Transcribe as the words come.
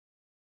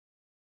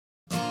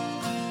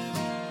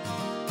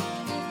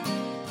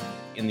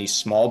in these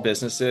small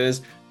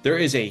businesses, there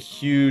is a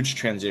huge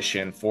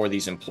transition for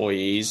these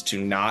employees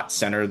to not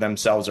center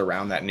themselves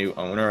around that new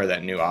owner or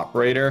that new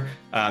operator,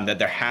 that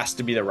there has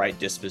to be the right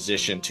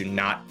disposition to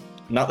not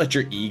let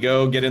your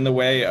ego get in the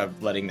way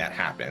of letting that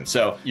happen.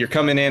 So you're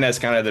coming in as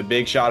kind of the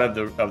big shot of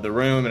the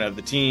room and of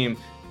the team,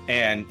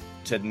 and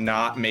to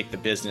not make the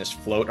business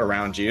float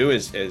around you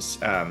is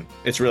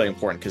it's really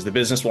important, because the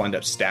business will end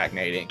up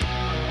stagnating.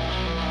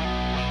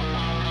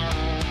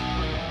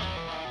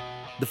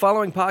 The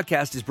following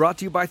podcast is brought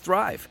to you by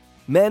Thrive.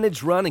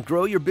 Manage, run, and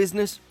grow your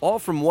business all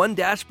from one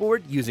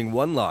dashboard using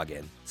one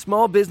login.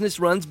 Small business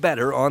runs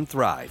better on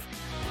Thrive.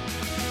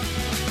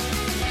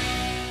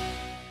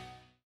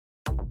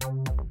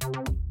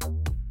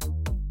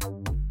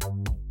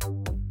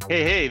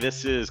 Hey,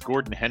 this is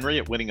Gordon Henry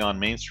at Winning on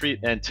Main Street,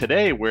 and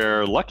today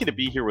we're lucky to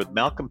be here with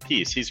Malcolm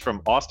Peace. He's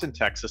from Austin,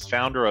 Texas,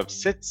 founder of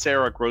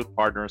Sitera Growth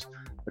Partners,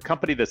 a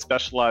company that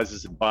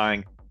specializes in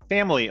buying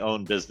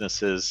family-owned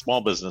businesses,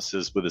 small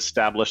businesses with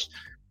established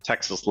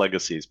Texas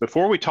legacies.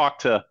 Before we talk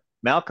to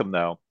Malcolm,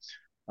 though,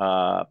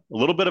 a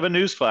little bit of a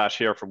news flash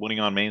here from Winning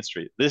on Main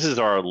Street. This is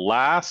our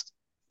last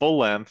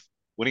full-length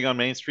Winning on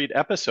Main Street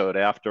episode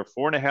after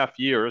 4.5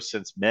 years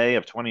since May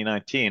of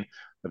 2019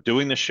 of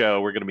doing the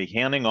show. We're going to be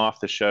handing off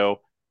the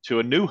show to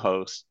a new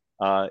host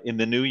in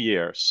the new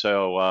year.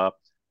 So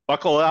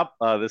buckle up.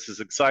 This is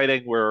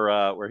exciting.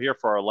 We're here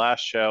for our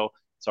last show.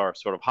 It's our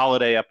sort of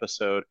holiday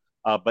episode.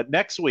 But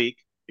next week,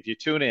 if you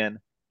tune in,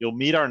 you'll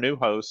meet our new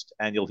host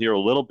and you'll hear a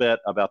little bit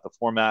about the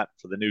format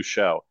for the new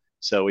show.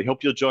 So we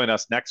hope you'll join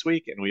us next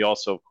week. And we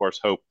also, of course,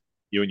 hope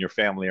you and your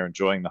family are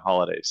enjoying the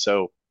holidays.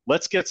 So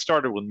let's get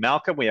started with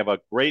Malcolm. We have a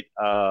great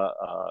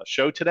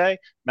show today.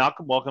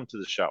 Malcolm, welcome to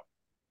the show.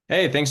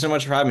 Hey, thanks so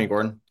much for having me,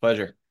 Gordon.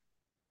 Pleasure.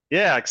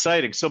 Yeah,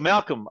 exciting. So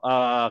Malcolm,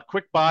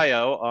 quick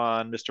bio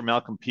on Mr.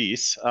 Malcolm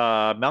Peace.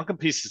 Malcolm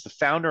Peace is the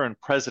founder and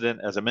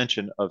president, as I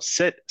mentioned, of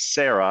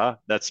Sitera,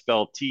 that's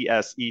spelled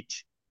T-S-E-T-S-E-R-R-A,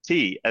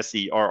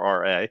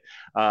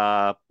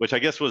 which I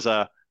guess was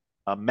a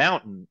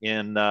mountain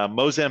in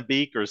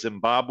Mozambique or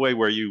Zimbabwe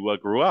where you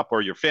grew up,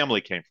 or your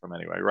family came from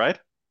anyway, right?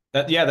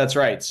 Yeah, that's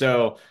right.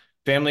 So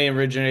family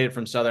originated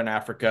from Southern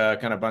Africa,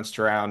 kind of bounced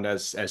around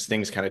as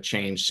things kind of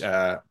changed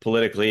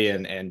politically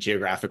and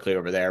geographically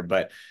over there.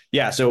 But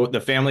yeah, so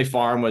the family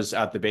farm was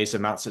at the base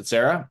of Mount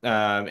Sitsera,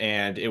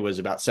 and it was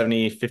about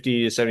 50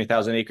 to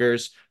 70,000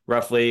 acres,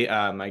 roughly.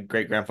 My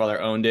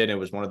great-grandfather owned it. It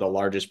was one of the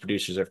largest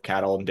producers of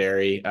cattle and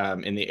dairy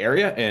in the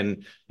area,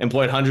 and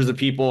employed hundreds of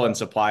people and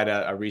supplied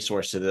a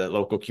resource to the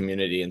local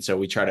community. And so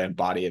we try to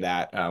embody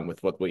that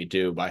with what we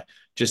do by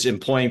just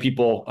employing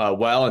people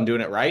well and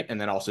doing it right,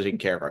 and then also taking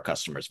care of our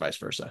customers, vice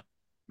versa.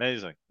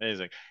 Amazing.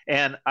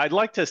 And I'd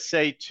like to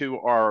say to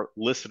our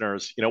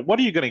listeners, what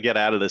are you going to get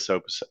out of this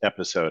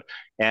episode?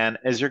 And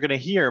as you're going to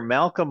hear,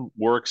 Malcolm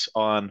works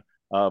on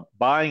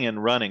buying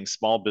and running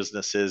small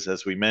businesses,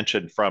 as we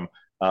mentioned, from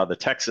the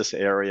Texas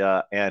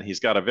area, and he's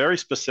got a very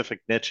specific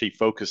niche he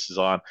focuses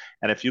on.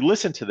 And if you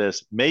listen to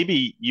this,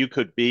 maybe you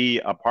could be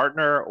a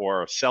partner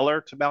or a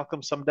seller to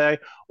Malcolm someday,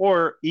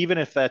 or even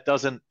if that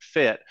doesn't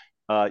fit,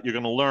 you're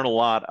going to learn a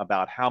lot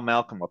about how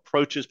Malcolm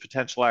approaches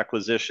potential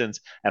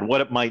acquisitions and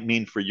what it might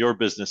mean for your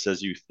business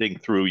as you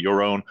think through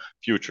your own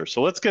future.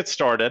 So let's get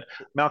started.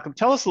 Malcolm,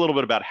 tell us a little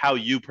bit about how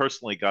you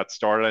personally got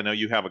started. I know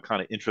you have a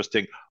kind of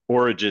interesting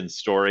origin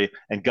story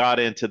and got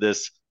into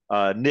this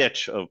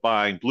niche of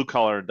buying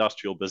blue-collar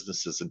industrial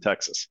businesses in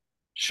Texas.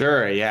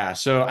 Sure. Yeah.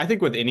 So I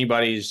think with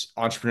anybody's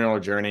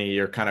entrepreneurial journey,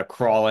 you're kind of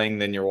crawling,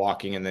 then you're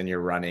walking, and then you're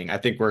running. I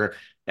think we're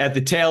at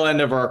the tail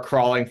end of our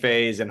crawling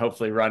phase and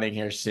hopefully running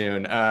here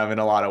soon in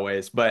a lot of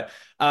ways. But,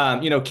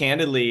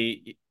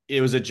 candidly,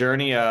 it was a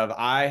journey of,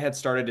 I had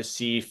started to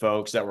see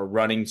folks that were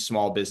running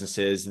small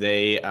businesses.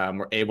 They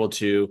were able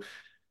to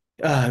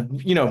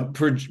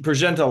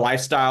present a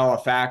lifestyle, a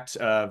fact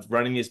of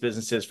running these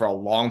businesses for a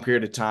long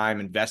period of time,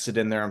 invested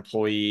in their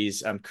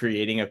employees,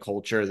 creating a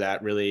culture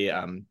that really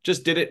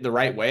just did it the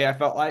right way, I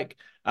felt like.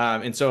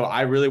 And so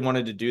I really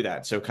wanted to do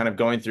that. So kind of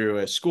going through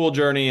a school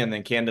journey, and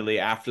then candidly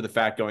after the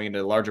fact, going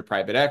into larger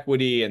private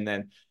equity, and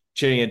then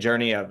a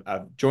journey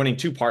of joining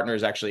two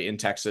partners actually in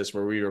Texas,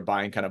 where we were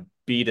buying kind of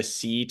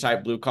B2C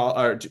type blue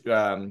collar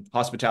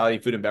hospitality,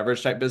 food and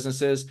beverage type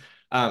businesses.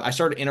 I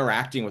started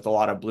interacting with a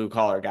lot of blue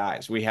collar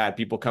guys. We had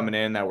people coming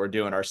in that were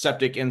doing our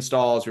septic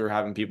installs. We were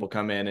having people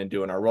come in and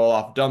doing our roll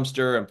off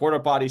dumpster and porta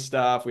potty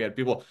stuff. We had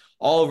people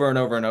all over and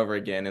over and over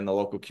again in the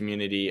local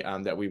community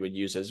that we would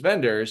use as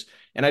vendors.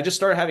 And I just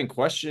started having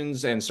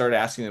questions and started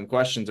asking them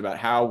questions about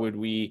how would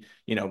we,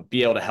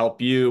 be able to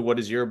help you? What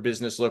does your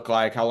business look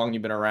like? How long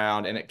you've been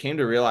around? And it came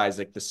to realize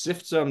like the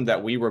system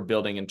that we were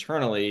building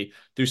internally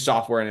through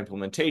software and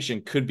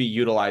implementation could be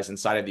utilized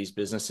inside of these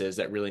businesses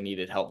that really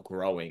needed help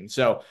growing.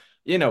 So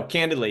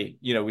candidly,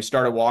 we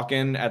started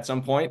walking at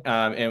some point,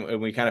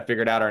 and we kind of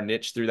figured out our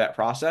niche through that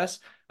process.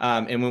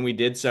 And when we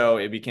did so,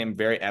 it became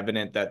very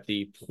evident that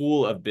the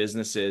pool of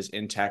businesses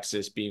in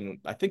Texas,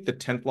 being, I think, the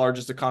 10th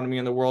largest economy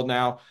in the world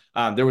now,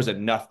 there was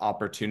enough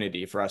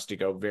opportunity for us to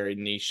go very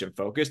niche and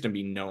focused and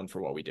be known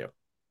for what we do.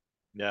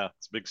 Yeah,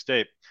 it's a big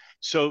state.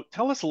 So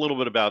tell us a little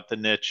bit about the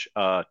niche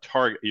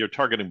target. You're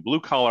targeting blue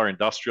collar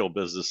industrial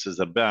businesses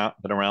that have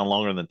been around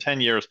longer than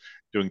 10 years,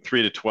 doing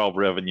 3 to 12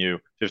 revenue,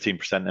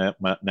 15%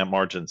 net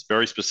margins,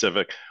 very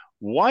specific.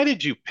 Why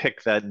did you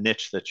pick that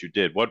niche that you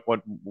did?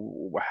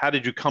 How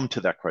did you come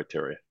to that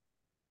criteria?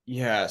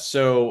 Yeah,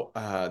 so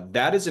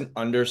that is an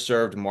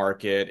underserved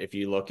market. If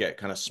you look at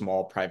kind of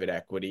small private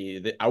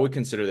equity, I would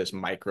consider this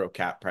micro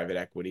cap private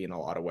equity in a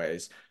lot of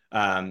ways.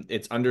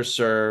 It's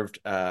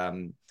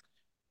underserved.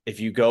 If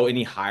you go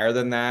any higher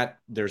than that,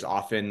 there's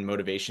often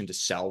motivation to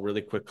sell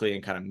really quickly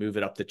and kind of move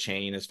it up the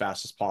chain as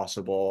fast as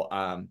possible.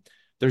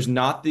 There's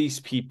not these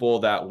people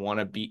that want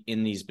to be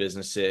in these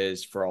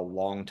businesses for a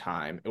long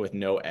time with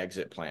no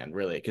exit plan,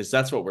 really, because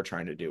that's what we're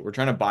trying to do. We're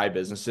trying to buy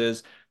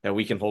businesses that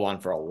we can hold on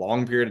for a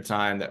long period of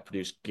time that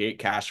produce great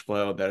cash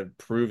flow, that have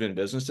proven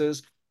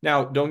businesses.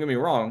 Now, don't get me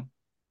wrong.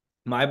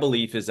 My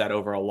belief is that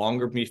over a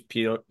long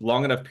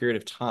enough period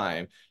of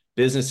time,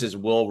 businesses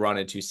will run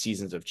into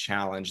seasons of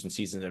challenge and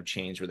seasons of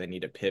change where they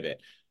need to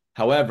pivot.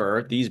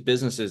 However, these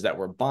businesses that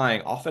we're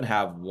buying often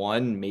have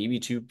one, maybe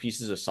two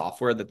pieces of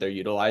software that they're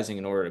utilizing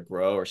in order to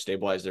grow or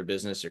stabilize their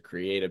business or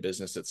create a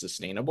business that's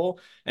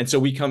sustainable. And so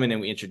we come in and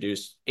we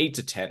introduce 8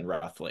 to 10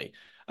 roughly.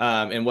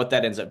 And what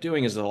that ends up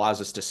doing is it allows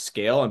us to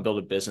scale and build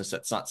a business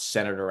that's not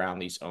centered around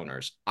these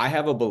owners. I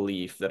have a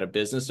belief that a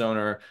business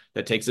owner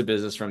that takes a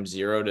business from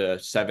 0 to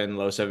 7,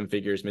 low 7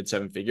 figures, mid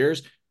 7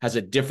 figures, has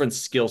a different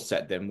skill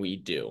set than we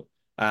do.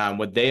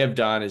 What they have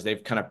done is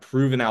they've kind of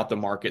proven out the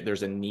market.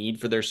 There's a need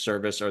for their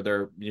service or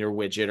their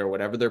widget or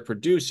whatever they're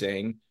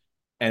producing.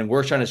 And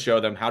we're trying to show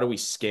them how do we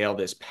scale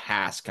this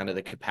past kind of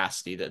the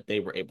capacity that they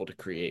were able to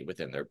create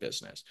within their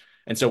business.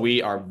 And so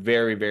we are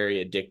very,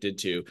 very addicted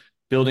to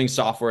building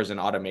softwares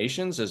and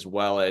automations, as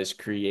well as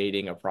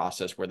creating a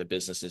process where the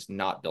business is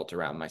not built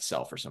around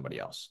myself or somebody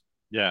else.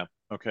 Yeah.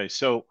 Okay.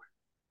 So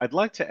I'd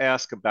like to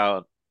ask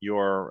about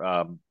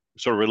your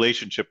sort of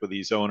relationship with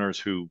these owners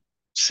who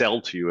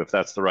sell to you, if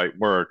that's the right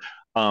word.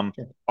 Sure.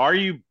 Are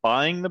you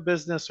buying the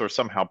business or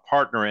somehow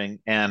partnering?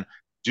 And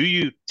do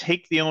you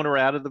take the owner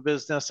out of the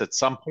business at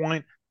some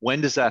point?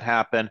 When does that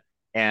happen?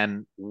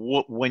 And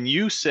when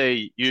you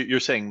say you're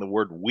saying the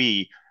word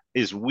we,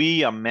 is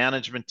we a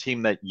management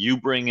team that you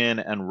bring in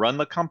and run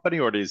the company,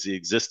 or does the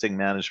existing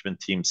management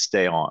team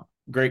stay on?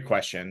 Great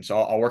question. So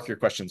I'll work your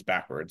questions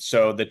backwards.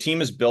 So the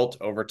team is built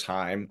over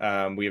time.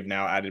 We have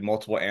now added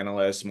multiple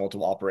analysts,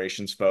 multiple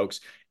operations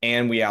folks,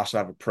 and we also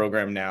have a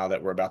program now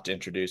that we're about to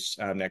introduce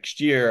next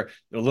year,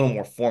 a little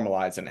more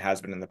formalized than it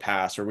has been in the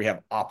past, where we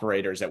have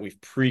operators that we've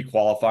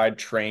pre-qualified,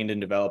 trained,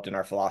 and developed in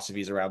our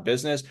philosophies around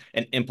business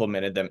and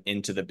implemented them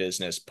into the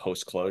business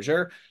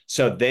post-closure.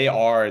 So they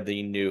are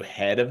the new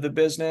head of the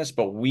business,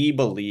 but we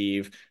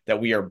believe that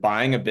we are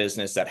buying a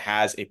business that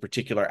has a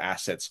particular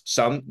assets,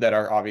 some that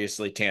are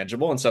obviously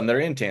tangible and some that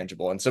are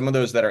intangible. And some of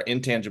those that are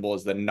intangible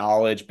is the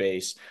knowledge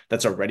base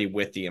that's already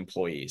with the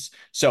employees.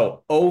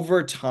 So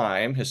over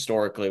time,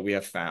 historically, we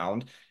have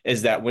found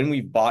is that when we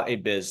bought a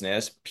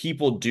business,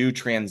 people do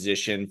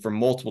transition for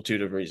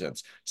multitude of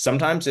reasons.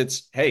 Sometimes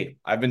it's, hey,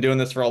 I've been doing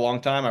this for a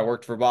long time. I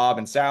worked for Bob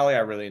and Sally. I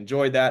really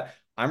enjoyed that.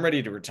 I'm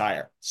ready to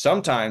retire.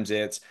 Sometimes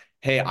it's,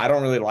 hey, I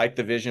don't really like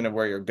the vision of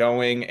where you're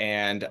going,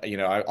 and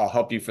I'll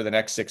help you for the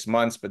next 6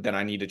 months, but then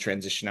I need to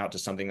transition out to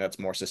something that's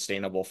more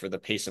sustainable for the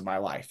pace of my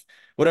life,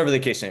 whatever the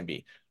case may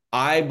be.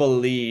 I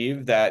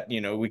believe that,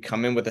 we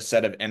come in with a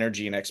set of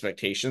energy and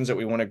expectations that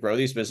we want to grow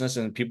these businesses,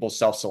 and people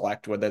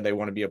self-select whether they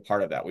want to be a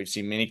part of that. We've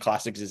seen many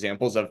classic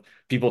examples of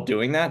people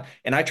doing that.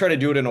 And I try to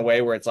do it in a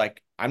way where it's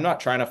like, I'm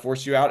not trying to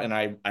force you out. And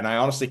I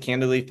honestly,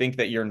 candidly think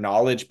that your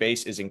knowledge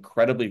base is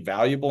incredibly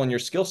valuable and your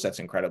skill set's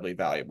incredibly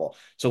valuable.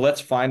 So let's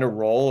find a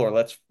role, or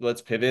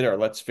let's pivot, or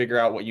let's figure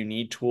out what you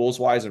need tools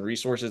wise and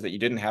resources that you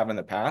didn't have in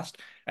the past,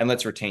 and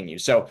let's retain you.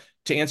 So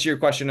to answer your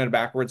question in a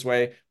backwards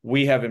way,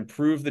 we have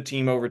improved the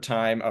team over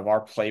time of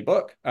our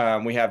playbook.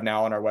 We have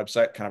now on our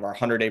website kind of our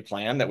 100-day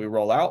plan that we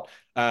roll out.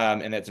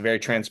 And it's very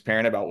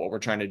transparent about what we're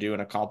trying to do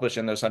and accomplish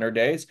in those 100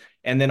 days.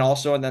 And then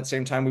also at that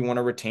same time, we want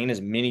to retain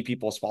as many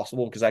people as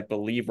possible, because I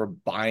believe we're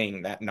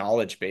buying that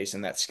knowledge base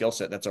and that skill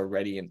set that's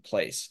already in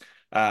place.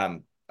 I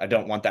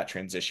don't want that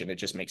transition. It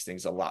just makes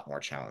things a lot more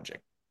challenging.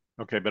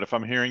 Okay, but if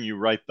I'm hearing you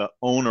right, the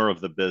owner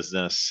of the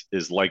business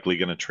is likely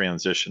going to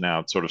transition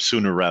out sort of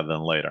sooner rather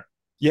than later.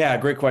 Yeah,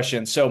 great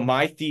question. So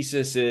my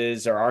thesis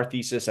is, or our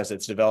thesis as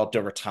it's developed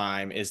over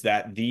time, is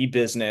that the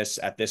business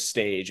at this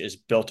stage is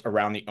built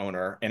around the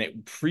owner, and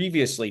it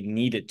previously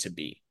needed to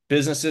be.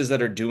 Businesses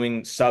that are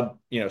doing sub,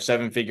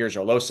 7 figures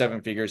or low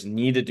 7 figures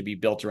needed to be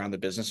built around the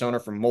business owner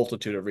for a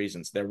multitude of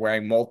reasons. They're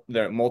wearing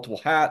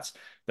multiple hats.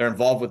 They're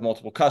involved with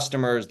multiple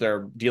customers.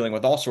 They're dealing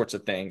with all sorts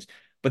of things.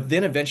 But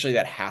then eventually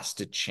that has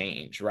to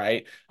change,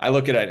 right? I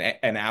look at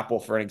an Apple,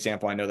 for an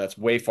example. I know that's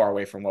way far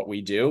away from what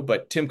we do,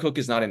 but Tim Cook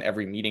is not in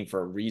every meeting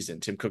for a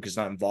reason. Tim Cook is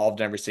not involved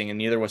in everything, and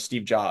neither was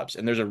Steve Jobs.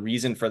 And there's a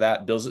reason for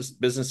that.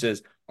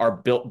 Businesses are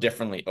built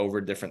differently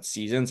over different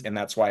seasons, and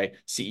that's why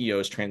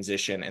CEOs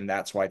transition, and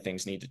that's why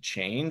things need to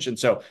change. And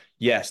so,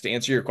 yes, to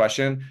answer your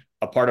question,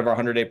 a part of our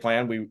 100-day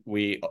plan,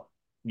 we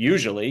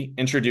usually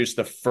introduce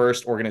the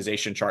first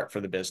organization chart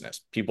for the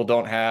business. People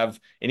don't have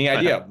any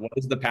idea, what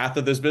does the path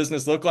of this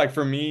business look like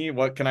for me?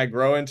 What can I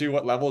grow into?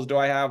 What levels do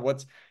I have?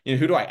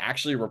 Who do I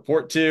actually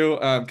report to?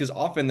 Because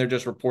often they're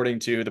just reporting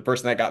to the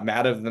person that got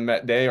mad of them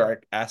that day,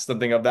 or asked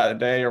something of that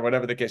day, or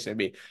whatever the case may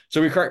be.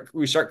 So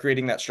we start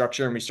creating that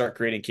structure, and we start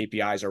creating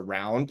KPIs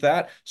around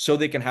that so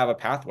they can have a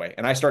pathway.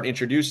 And I start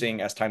introducing,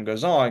 as time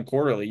goes on,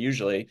 quarterly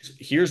usually,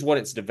 here's what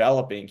it's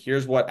developing.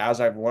 Here's what, as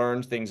I've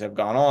learned, things have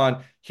gone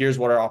on. Here's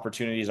what our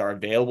opportunities are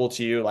available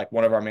to you. Like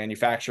one of our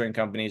manufacturing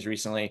companies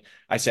recently,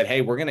 I said,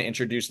 hey, we're going to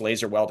introduce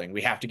laser welding.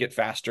 We have to get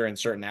faster in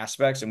certain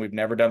aspects, and we've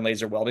never done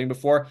laser welding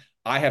before.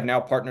 I have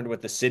now partnered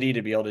with the city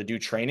to be able to do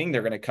training.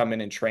 They're going to come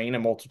in and train a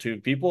multitude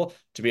of people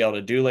to be able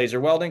to do laser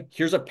welding.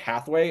 Here's a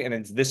pathway,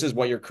 and this is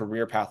what your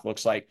career path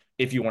looks like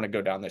if you want to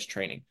go down this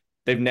training.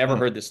 They've never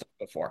heard this stuff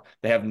before.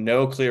 They have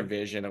no clear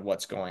vision of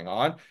what's going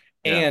on.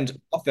 Yeah. And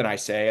often I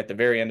say at the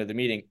very end of the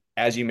meeting,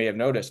 as you may have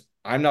noticed,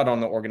 I'm not on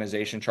the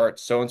organization chart.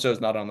 So-and-so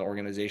is not on the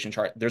organization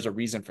chart. There's a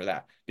reason for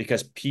that,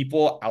 because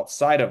people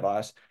outside of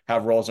us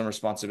have roles and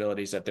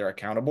responsibilities that they're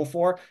accountable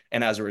for.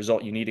 And as a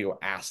result, you need to go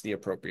ask the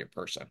appropriate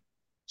person.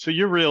 So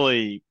you're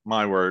really,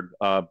 my word,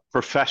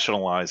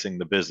 professionalizing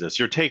the business.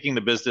 You're taking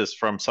the business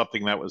from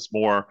something that was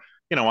more,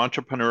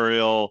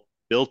 entrepreneurial,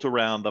 built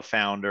around the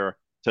founder,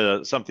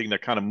 to something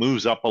that kind of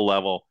moves up a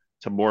level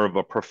to more of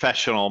a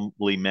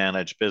professionally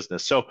managed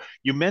business. So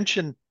you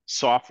mentioned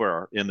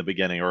software in the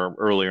beginning or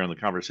earlier in the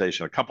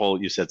conversation.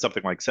 You said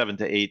something like 7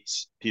 to 8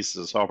 pieces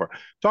of software.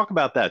 Talk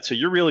about that. So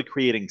you're really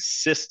creating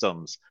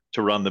systems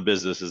to run the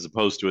business as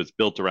opposed to it's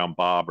built around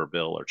Bob or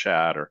Bill or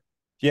Chad or.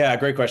 Yeah,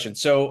 great question.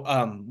 So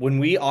when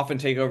we often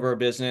take over a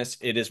business,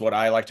 it is what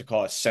I like to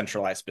call a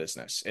centralized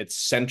business. It's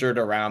centered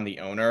around the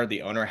owner.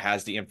 The owner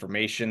has the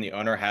information. The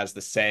owner has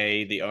the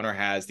say. The owner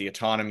has the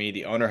autonomy.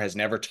 The owner has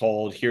never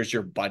told, here's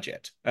your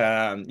budget.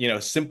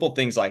 Simple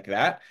things like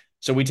that.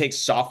 So we take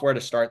software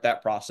to start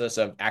that process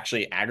of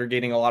actually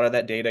aggregating a lot of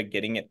that data,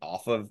 getting it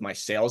off of my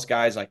sales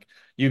guys. Like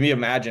you may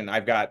imagine,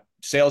 I've got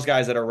sales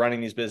guys that are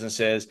running these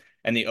businesses,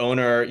 and the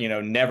owner,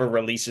 never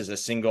releases a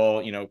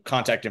single,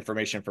 contact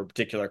information for a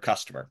particular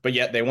customer, but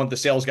yet they want the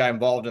sales guy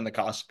involved in the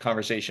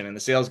conversation, and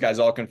the sales guy's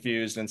all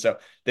confused. And so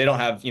they don't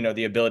have,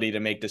 the ability to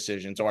make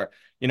decisions, or,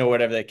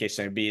 whatever the case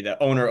may be.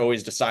 The owner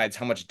always decides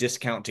how much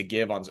discount to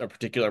give on a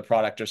particular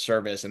product or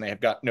service, and they have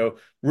got no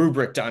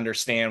rubric to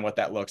understand what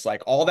that looks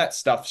like. All that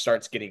stuff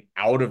starts getting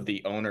out of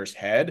the owner's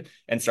head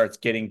and starts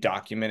getting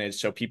documented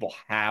so people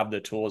have the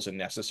tools and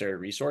necessary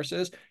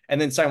resources. And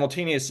then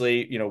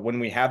simultaneously, when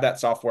we have that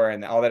software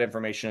and all that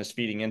information is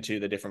feeding into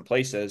the different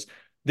places,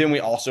 then we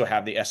also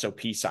have the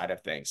SOP side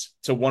of things.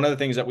 So one of the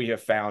things that we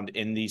have found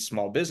in these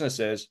small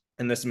businesses,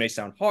 and this may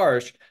sound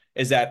harsh,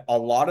 is that a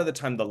lot of the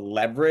time the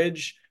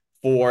leverage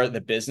for the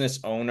business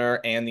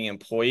owner and the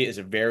employee is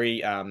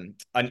very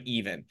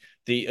uneven.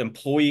 The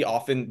employee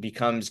often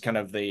becomes kind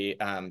of the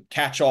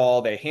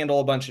catch-all. They handle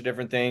a bunch of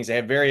different things. They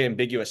have very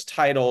ambiguous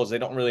titles. They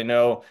don't really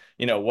know,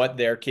 what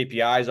their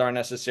KPIs are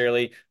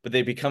necessarily, but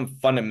they become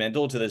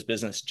fundamental to this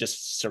business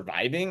just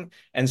surviving.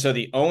 And so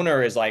the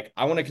owner is like,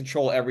 I want to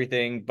control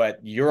everything, but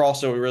you're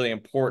also really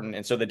important.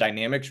 And so the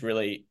dynamics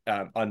really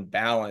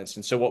unbalanced.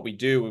 And so what we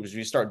do is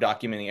we start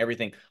documenting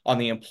everything on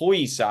the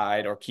employee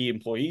side or key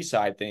employee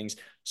side things,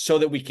 so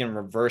that we can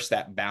reverse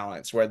that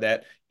balance, where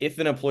that if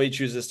an employee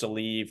chooses to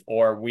leave,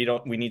 or we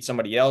need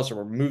somebody else, or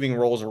we're moving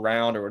roles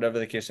around, or whatever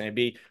the case may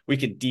be, we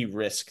could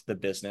de-risk the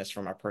business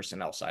from our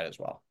personnel side as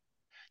well.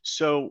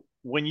 So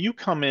when you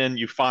come in,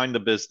 you find the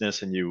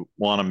business and you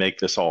want to make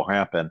this all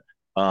happen.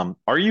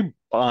 Are you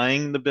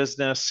buying the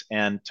business?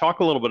 And talk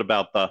a little bit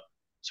about the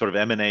sort of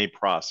M&A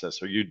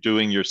process. Are you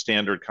doing your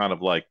standard kind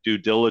of like due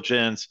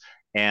diligence?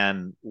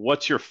 And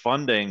what's your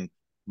funding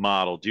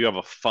model? Do you have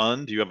a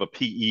fund? Do you have a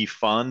PE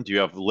fund? Do you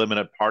have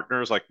limited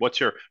partners? Like where's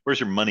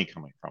your money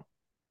coming from?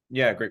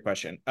 Yeah, great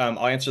question.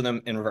 I'll answer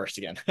them in reverse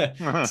again.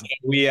 So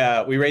we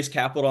raise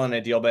capital on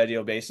a deal by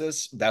deal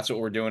basis. That's what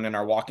we're doing in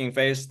our walking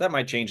phase. That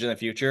might change in the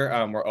future.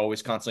 We're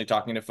always constantly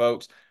talking to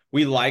folks.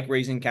 We like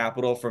raising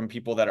capital from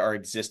people that are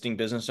existing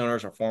business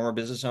owners or former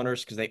business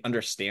owners, because they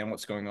understand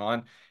what's going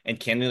on. And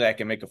candidly, I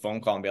can make a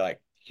phone call and be like,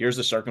 here's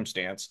the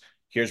circumstance.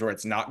 Here's where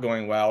it's not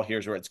going well.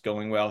 Here's where it's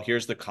going well.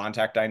 Here's the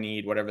contact I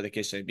need, whatever the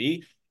case may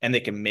be. And they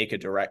can make a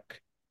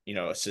direct,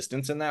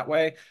 assistance in that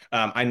way.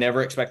 I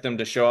never expect them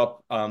to show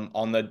up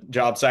on the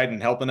job site and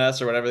helping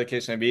us or whatever the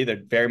case may be.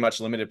 They're very much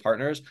limited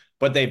partners,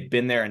 but they've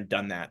been there and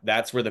done that.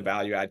 That's where the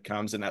value add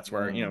comes. And that's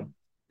where,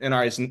 in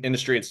our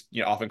industry, it's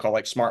often called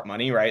like smart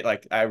money, right?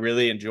 Like I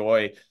really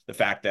enjoy the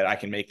fact that I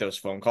can make those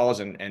phone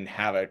calls and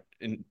have a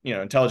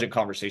intelligent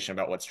conversation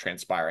about what's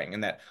transpiring,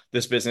 and that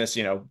this business,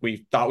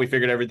 we thought we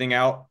figured everything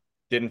out,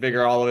 didn't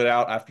figure all of it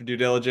out after due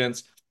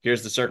diligence.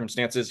 Here's the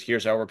circumstances.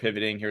 Here's how we're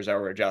pivoting. Here's how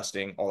we're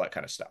adjusting, all that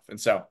kind of stuff. And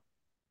so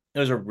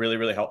those are really,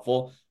 really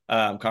helpful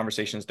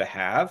conversations to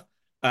have.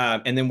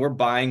 And then we're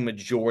buying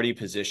majority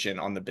position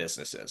on the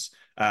businesses.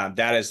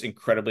 That is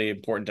incredibly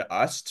important to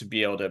us to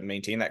be able to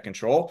maintain that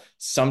control.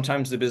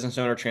 Sometimes the business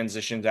owner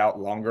transitions out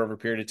longer over a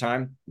period of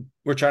time.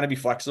 We're trying to be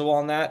flexible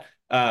on that.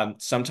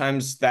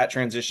 Sometimes that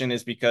transition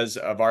is because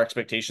of our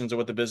expectations of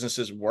what the business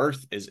is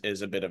worth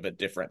is a bit of a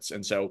difference.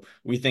 And so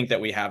we think that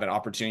we have an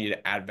opportunity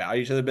to add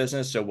value to the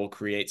business. So we'll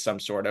create some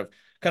sort of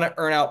kind of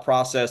earn out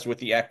process with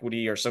the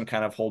equity or some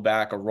kind of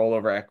holdback or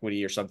rollover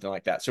equity or something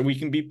like that. So we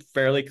can be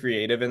fairly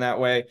creative in that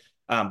way.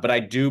 But I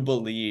do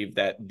believe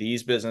that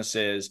these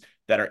businesses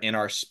that are in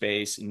our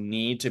space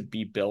need to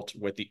be built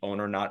with the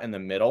owner not in the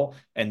middle.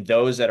 And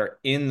those that are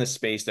in the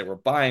space that we're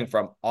buying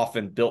from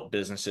often built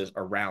businesses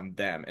around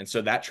them. And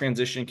so that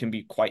transition can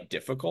be quite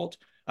difficult.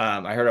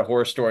 I heard a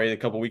horror story a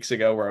couple of weeks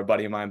ago where a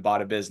buddy of mine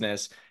bought a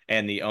business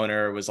and the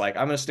owner was like,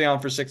 I'm going to stay on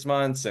for 6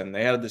 months. And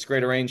they had this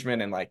great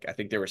arrangement. And like, I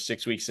think they were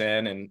 6 weeks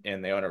in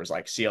and the owner was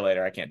like, see you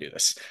later. I can't do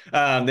this.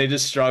 They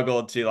just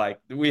struggled to like,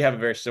 we have a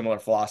very similar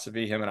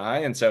philosophy, him and I.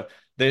 And so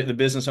the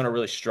business owner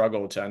really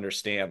struggled to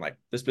understand like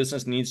this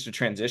business needs to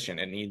transition.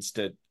 It needs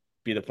to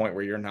be the point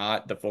where you're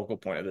not the focal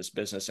point of this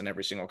business in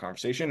every single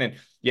conversation. And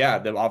yeah,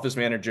 the office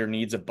manager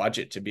needs a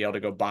budget to be able to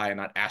go buy and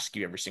not ask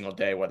you every single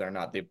day whether or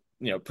not the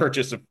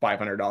purchase of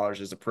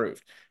 $500 is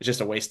approved. It's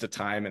just a waste of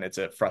time and it's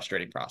a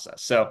frustrating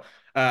process. So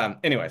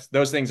anyways,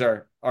 those things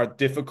are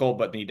difficult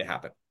but need to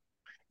happen.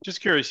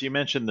 Just curious, you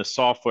mentioned the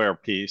software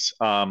piece.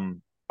 Our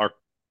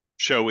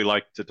show, we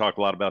like to talk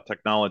a lot about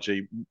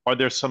technology. Are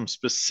there some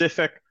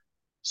specific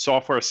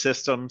software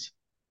systems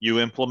you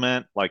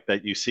implement like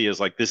that you see as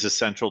like this is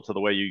central to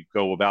the way you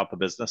go about the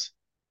business?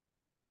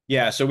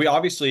 Yeah, so we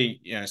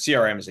obviously,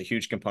 CRM is a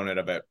huge component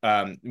of it.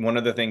 One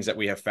of the things that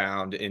we have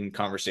found in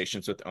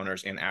conversations with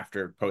owners and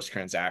after post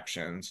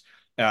transactions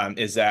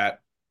is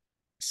that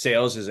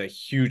sales is a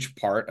huge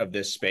part of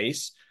this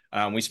space.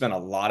 We spend a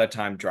lot of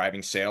time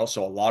driving sales.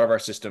 So a lot of our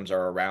systems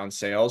are around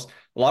sales.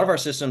 A lot of our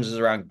systems is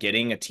around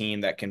getting a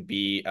team that can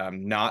be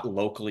not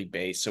locally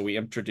based. So we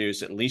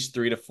introduce at least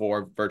 3 to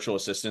 4 virtual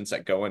assistants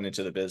that go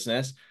into the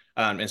business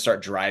and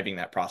start driving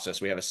that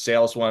process. We have a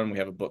sales one, we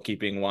have a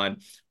bookkeeping one,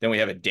 then we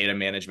have a data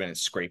management and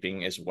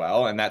scraping as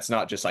well. And that's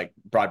not just like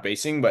broad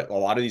basing, but a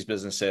lot of these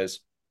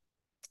businesses,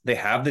 they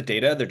have the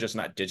data, they're just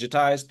not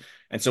digitized.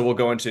 And so we'll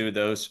go into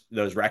those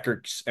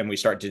records and we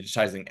start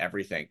digitizing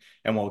everything.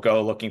 And we'll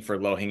go looking for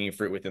low-hanging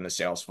fruit within the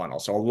sales funnel.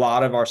 So a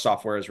lot of our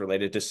software is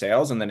related to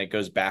sales, and then it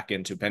goes back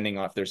into depending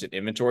on if there's an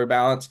inventory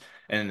balance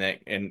and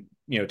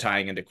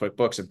tying into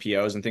QuickBooks and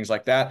POs and things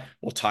like that.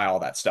 We'll tie all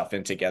that stuff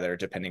in together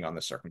depending on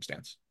the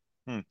circumstance.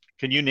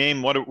 Can you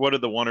name what are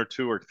the 1 or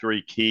 2 or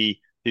 3 key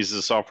pieces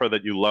of software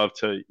that you love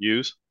to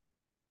use?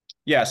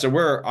 Yeah, so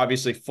we're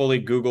obviously fully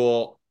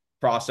Google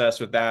process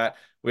with that.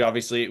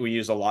 We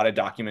use a lot of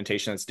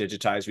documentation that's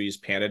digitized. We use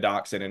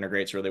PandaDocs that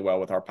integrates really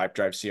well with our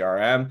Pipedrive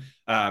CRM.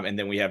 And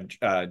then we have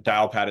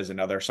Dialpad is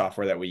another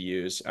software that we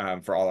use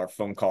for all our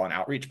phone call and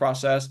outreach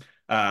process,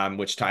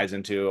 which ties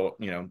into,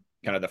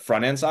 kind of the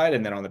front end side.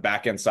 And then on the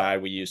back end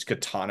side, we use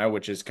Katana,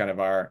 which is kind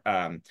of our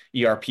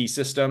ERP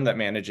system that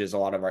manages a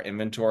lot of our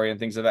inventory and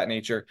things of that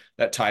nature.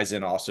 That ties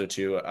in also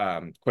to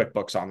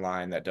QuickBooks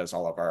Online that does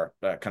all of our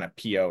kind of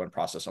PO and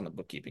process on the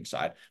bookkeeping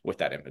side with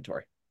that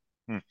inventory.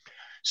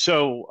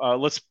 So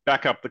let's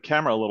back up the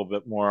camera a little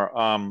bit more.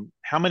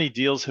 How many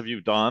deals have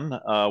you done?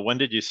 When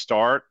did you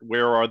start?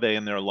 Where are they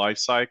in their life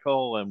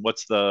cycle? And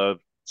what's the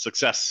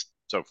success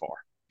so far?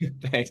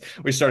 Thanks.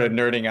 We started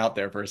nerding out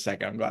there for a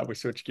second. I'm glad we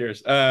switched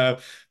gears.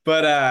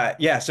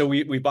 Yeah, so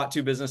we bought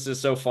 2 businesses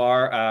so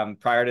far.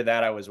 Prior to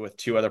that, I was with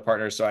 2 other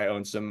partners. So I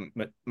owned some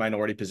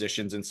minority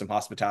positions in some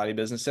hospitality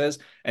businesses.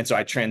 And so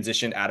I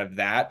transitioned out of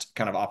that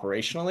kind of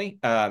operationally.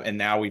 And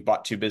now we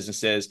bought 2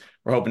 businesses.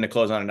 We're hoping to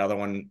close on another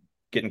one,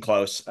 getting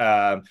close.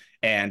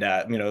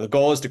 The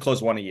goal is to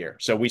close 1 a year.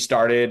 So we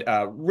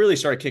really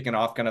started kicking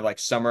off kind of like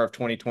summer of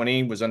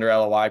 2020, was under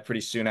LOI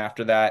pretty soon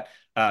after that.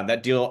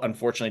 That deal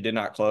unfortunately did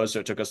not close, so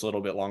it took us a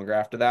little bit longer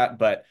after that.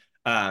 But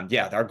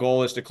our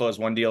goal is to close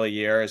 1 deal a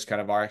year is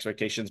kind of our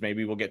expectations.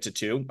 Maybe we'll get to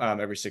 2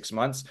 every 6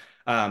 months.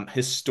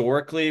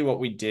 Historically, what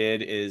we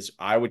did is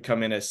I would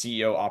come in as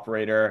CEO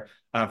operator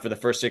for the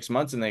first 6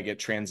 months and then get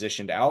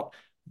transitioned out.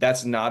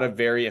 That's not a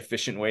very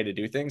efficient way to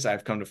do things,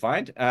 I've come to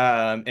find.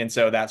 And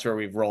so that's where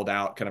we've rolled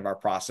out kind of our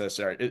process.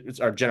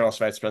 It's our general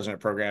vice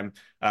president program.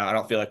 I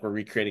don't feel like we're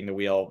recreating the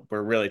wheel.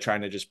 We're really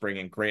trying to just bring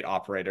in great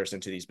operators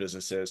into these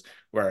businesses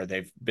where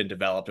they've been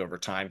developed over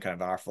time, kind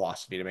of our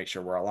philosophy to make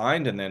sure we're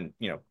aligned, and then,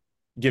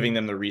 giving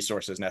them the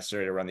resources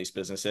necessary to run these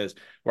businesses,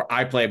 where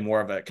I play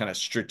more of a kind of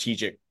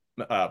strategic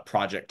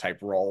project type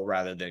role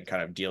rather than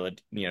kind of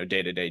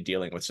day-to-day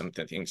dealing with some of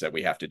the things that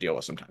we have to deal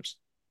with sometimes.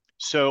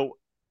 So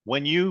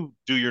when you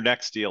do your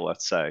next deal,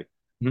 let's say,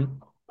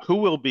 who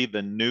will be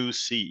the new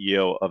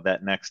CEO of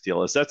that next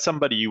deal? Is that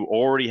somebody you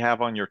already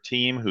have on your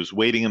team who's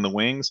waiting in the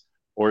wings?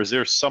 Or is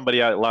there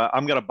somebody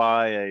I'm going to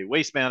buy a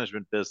waste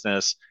management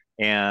business,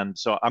 and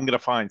so I'm going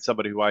to find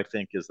somebody who I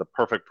think is the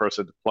perfect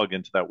person to plug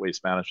into that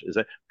waste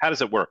management? How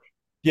does it work?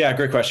 Yeah,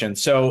 great question.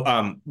 So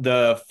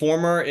the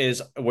former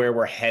is where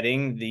we're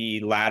heading.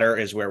 The latter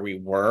is where we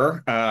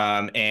were.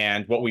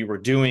 And what we were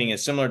doing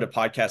is similar to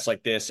podcasts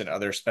like this and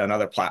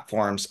other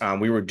platforms.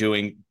 We were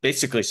doing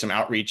basically some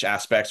outreach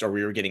aspects, or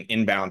we were getting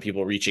inbound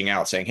people reaching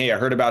out saying, "Hey, I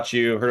heard about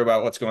you, heard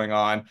about what's going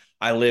on.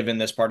 I live in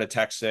this part of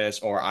Texas,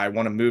 or I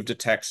want to move to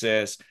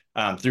Texas,"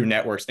 through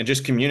networks and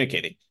just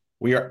communicating.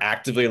 We are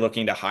actively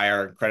looking to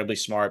hire incredibly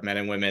smart men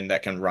and women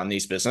that can run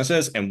these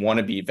businesses and want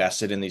to be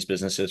vested in these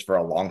businesses for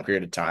a long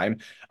period of time.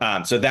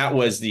 So that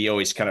was the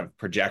always kind of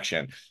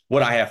projection.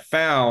 What I have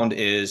found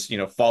is,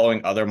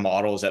 following other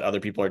models that other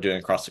people are doing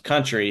across the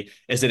country,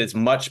 is that it's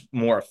much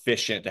more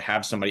efficient to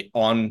have somebody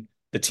on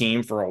the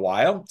team for a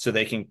while so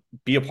they can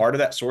be a part of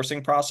that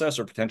sourcing process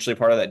or potentially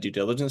part of that due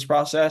diligence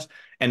process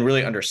and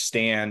really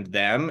understand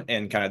them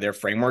and kind of their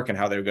framework and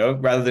how they go,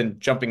 rather than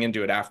jumping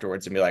into it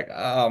afterwards and be like,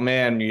 "Oh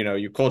man,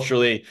 you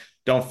culturally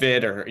don't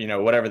fit," or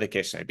whatever the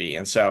case may be.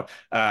 And so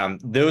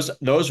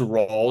those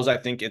roles, I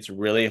think it's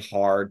really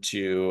hard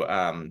to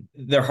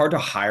they're hard to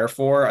hire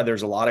for.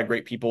 There's a lot of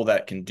great people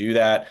that can do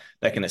that,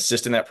 that can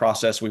assist in that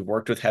process. We've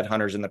worked with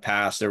headhunters in the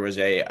past. There was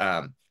a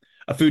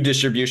food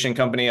distribution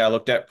company I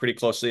looked at pretty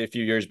closely a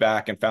few years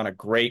back and found a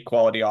great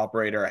quality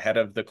operator ahead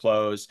of the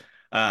close.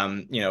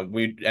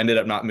 We ended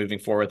up not moving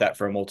forward with that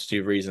for a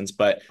multitude of reasons.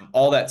 But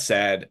all that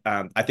said,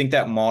 I think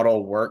that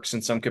model works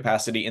in some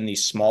capacity in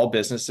these small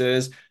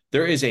businesses.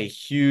 There is a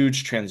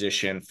huge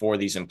transition for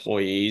these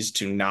employees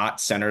to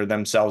not center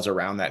themselves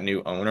around that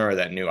new owner or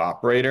that new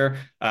operator,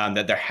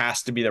 that there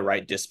has to be the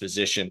right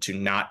disposition to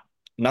not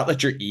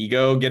let your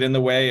ego get in the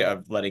way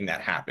of letting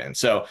that happen.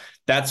 So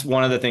that's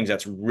one of the things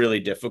that's really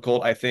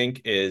difficult, I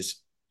think, is,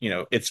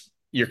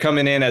 you're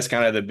coming in as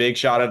kind of the big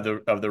shot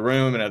of the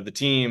room and of the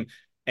team,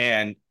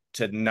 and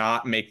to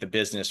not make the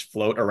business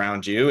float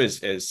around you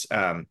is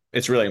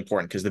it's really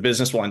important, because the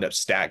business will end up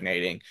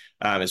stagnating,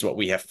 is what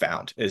we have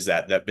found, is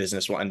that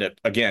business will end up,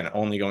 again,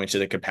 only going to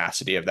the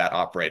capacity of that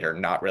operator,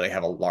 not really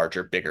have a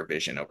larger, bigger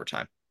vision over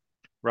time.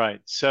 Right.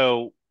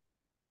 So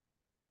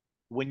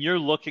when you're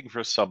looking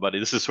for somebody,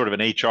 this is sort of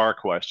an HR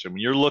question. When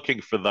you're looking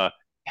for the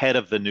head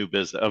of the new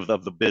business of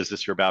the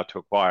business you're about to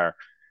acquire,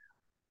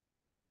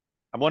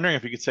 I'm wondering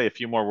if you could say a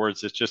few more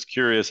words. It's just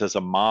curious as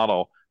a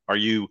model. Are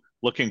you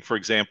looking, for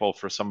example,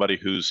 for somebody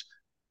who's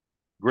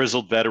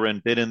grizzled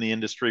veteran, been in the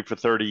industry for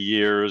 30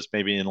 years,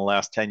 maybe in the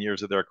last 10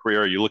 years of their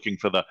career? Are you looking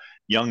for the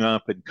young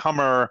up and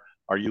comer?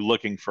 Are you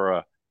looking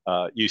for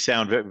you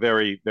sound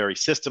very, very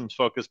systems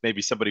focused,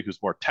 maybe somebody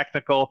who's more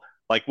technical?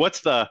 Like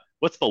what's the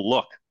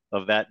look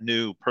of that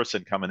new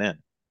person coming in?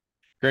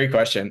 Great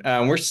question.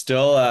 We're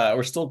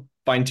still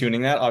fine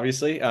tuning that,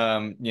 obviously,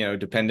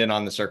 dependent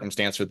on the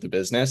circumstance with the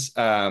business.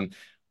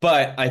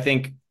 But I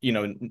think,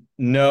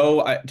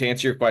 no, to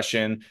answer your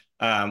question,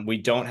 we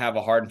don't have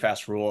a hard and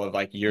fast rule of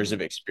like years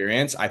of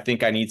experience. I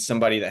think I need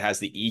somebody that has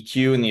the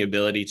EQ and the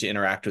ability to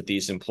interact with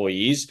these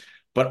employees,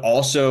 but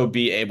also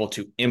be able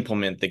to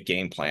implement the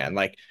game plan.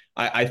 Like,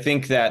 I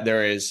think that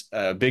there is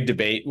a big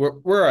debate.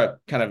 We're a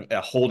kind of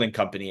a holding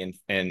company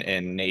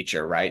in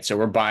nature, right? So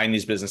we're buying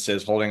these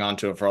businesses, holding on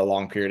to it for a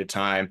long period of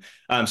time.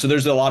 So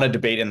there's a lot of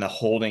debate in the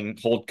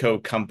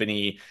holdco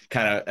company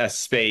kind of a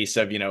space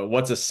of,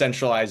 what's a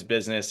centralized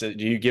business? Do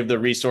you give the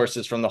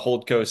resources from the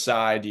holdco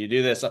side? Do you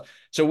do this?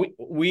 So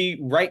we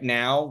right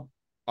now,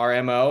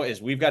 our MO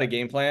is we've got a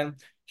game plan.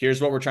 Here's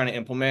what we're trying to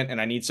implement,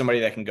 and I need somebody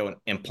that can go and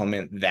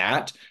implement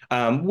that,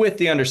 with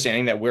the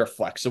understanding that we're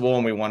flexible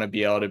and we want to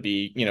be able to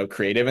be,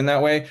 creative in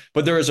that way.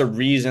 But there is a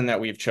reason that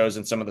we've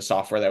chosen some of the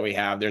software that we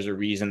have. There's a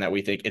reason that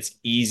we think it's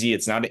easy.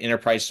 It's not an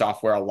enterprise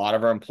software. A lot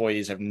of our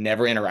employees have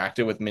never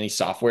interacted with many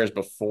softwares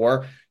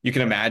before. You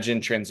can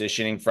imagine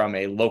transitioning from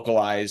a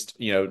localized,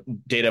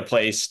 data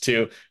place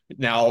to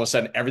now all of a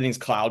sudden everything's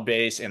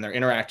cloud-based, and they're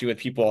interacting with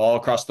people all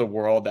across the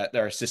world that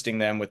are assisting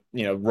them with,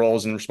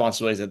 roles and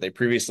responsibilities that they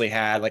previously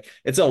had. Like,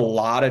 it's a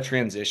lot of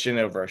transition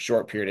over a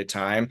short period of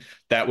time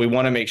that we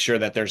want to make sure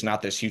that there's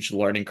not this huge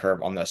learning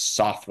curve on the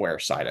software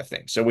side of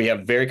things. So we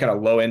have very kind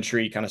of low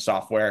entry kind of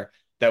software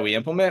that we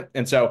implement.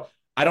 And so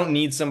I don't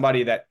need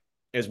somebody that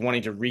is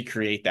wanting to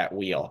recreate that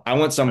wheel. I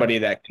want somebody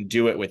that can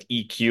do it with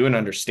EQ and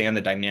understand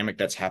the dynamic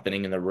that's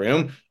happening in the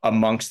room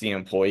amongst the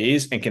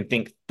employees and can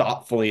think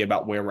thoughtfully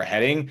about where we're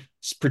heading,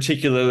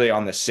 particularly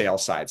on the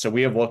sales side. So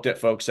we have looked at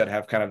folks that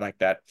have kind of like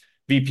that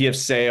VP of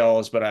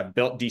sales, but I've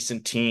built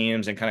decent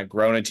teams and kind of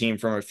grown a team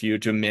from a few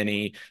to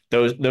many.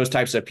 Those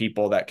types of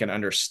people that can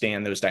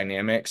understand those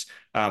dynamics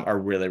are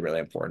really, really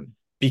important.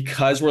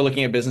 Because we're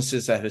looking at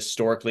businesses that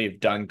historically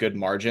have done good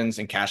margins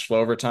and cash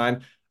flow over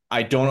time,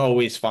 I don't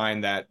always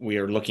find that we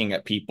are looking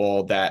at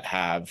people that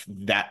have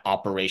that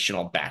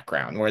operational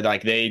background where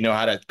like they know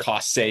how to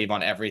cost save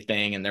on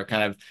everything and they're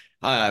kind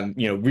of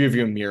rear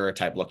view mirror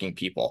type looking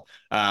people.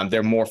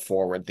 They're more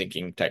forward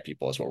thinking type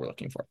people is what we're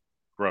looking for.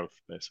 Growth,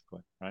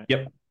 basically, right?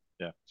 Yep.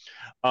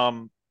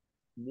 Yeah.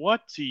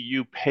 What do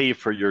you pay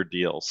for your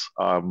deals?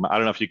 I don't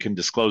know if you can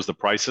disclose the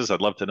prices.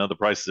 I'd love to know the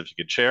prices if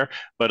you could share,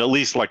 but at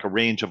least like a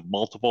range of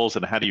multiples,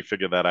 and how do you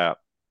figure that out?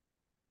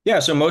 Yeah,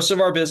 so most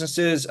of our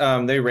businesses,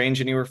 they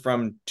range anywhere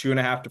from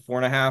 2.5 to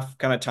 4.5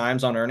 kind of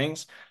times on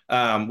earnings.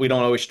 We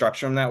don't always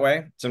structure them that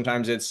way.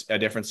 Sometimes it's a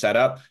different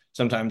setup.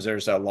 Sometimes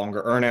there's a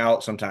longer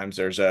earnout. Sometimes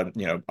there's a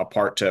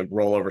part to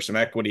roll over some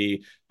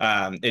equity.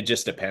 It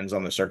just depends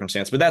on the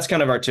circumstance. But that's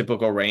kind of our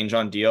typical range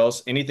on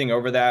deals. Anything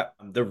over that,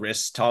 the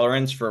risk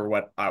tolerance for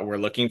what we're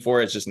looking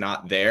for is just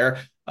not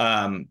there.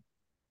 I'm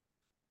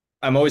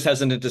always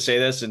hesitant to say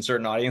this in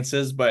certain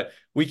audiences, but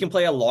we can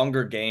play a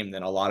longer game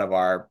than a lot of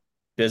our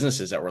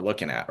businesses that we're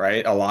looking at,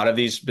 right? A lot of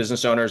these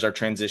business owners are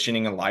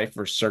transitioning in life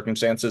for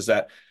circumstances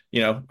that,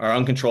 are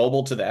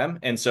uncontrollable to them.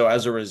 And so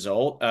as a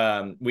result,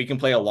 we can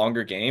play a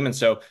longer game. And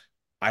so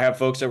I have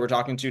folks that we're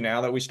talking to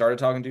now that we started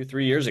talking to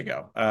 3 years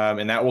ago.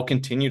 And that will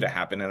continue to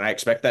happen. And I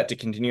expect that to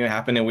continue to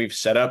happen. And we've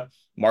set up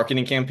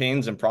marketing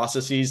campaigns and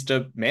processes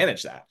to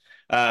manage that.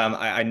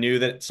 I knew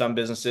that some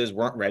businesses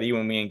weren't ready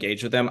when we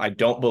engaged with them. I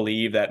don't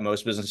believe that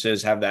most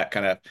businesses have that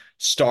kind of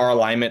star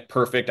alignment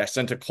perfect. I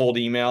sent a cold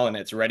email and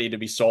it's ready to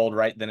be sold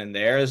right then and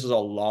there. This is a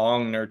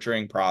long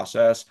nurturing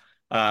process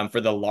for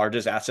the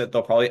largest asset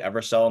they'll probably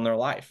ever sell in their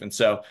life. And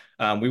so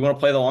we want to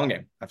play the long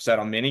game. I've sat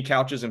on many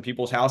couches in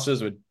people's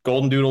houses with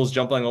golden doodles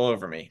jumping all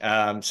over me.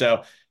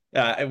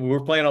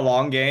 We're playing a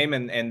long game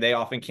and they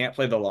often can't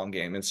play the long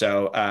game. And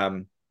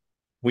so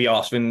we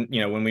often,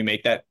 when we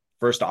make that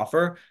first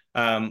offer,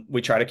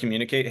 we try to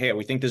communicate, hey,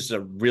 we think this is a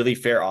really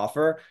fair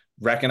offer.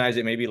 Recognize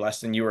it may be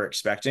less than you were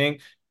expecting,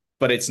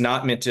 but it's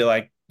not meant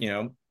to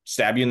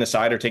stab you in the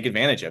side or take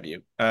advantage of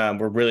you.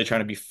 We're really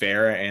trying to be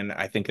fair, and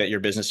I think that your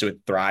business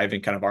would thrive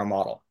in kind of our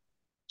model.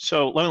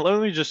 So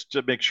let me just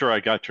make sure I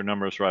got your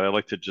numbers right. I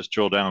like to just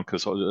drill down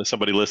because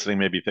somebody listening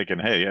may be thinking,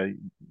 hey,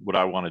 would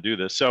I want to do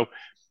this? So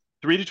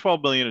 3 to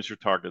 12 million is your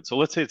target. So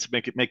let's say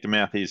make the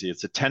math easy.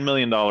 It's a $10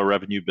 million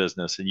revenue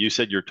business, and you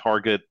said your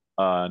target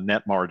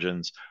net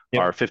margins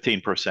are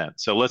 15%.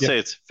 So let's say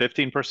it's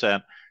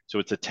 15%. So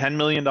it's a $10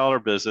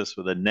 million business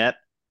with a net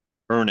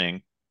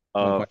earning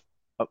of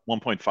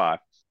 1.5,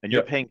 and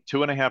you're paying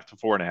 2.5 to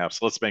 4.5.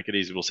 So let's make it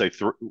easy. We'll say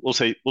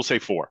we'll say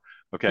 4.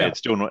 Okay, it's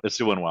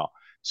doing well.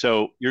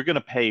 So you're going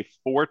to pay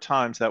 4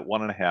 times that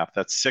 1.5.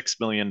 That's $6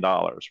 million,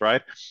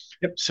 right?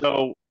 Yep.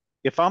 So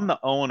if I'm the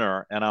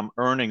owner and I'm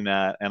earning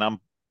that, and I'm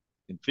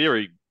in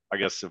theory, I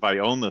guess if I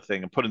own the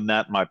thing and putting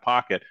that in my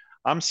pocket,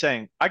 I'm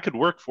saying I could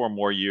work 4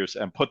 more years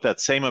and put that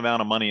same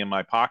amount of money in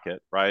my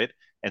pocket, right?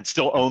 And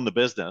still own the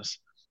business,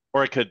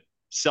 or I could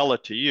sell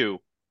it to you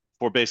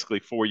for basically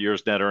 4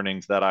 years net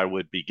earnings that I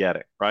would be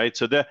getting, right?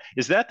 So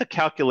is that the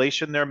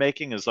calculation they're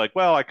making? Is like,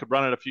 well, I could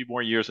run it a few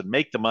more years and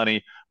make the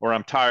money, or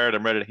I'm tired,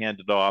 I'm ready to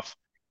hand it off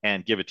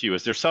and give it to you.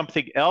 Is there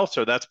something else,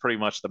 or that's pretty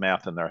much the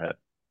math in their head?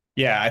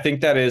 Yeah, I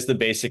think that is the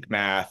basic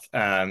math.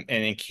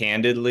 And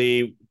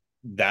candidly,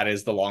 that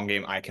is the long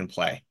game I can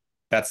play.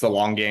 That's the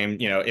long game.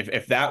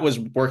 If that was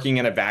working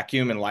in a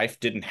vacuum and life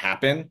didn't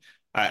happen,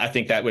 I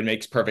think that would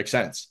make perfect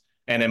sense.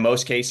 And in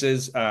most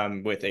cases,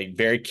 with a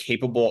very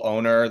capable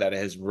owner that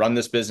has run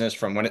this business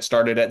from when it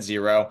started at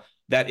zero,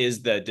 that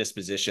is the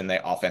disposition they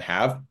often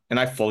have. And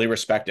I fully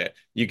respect it.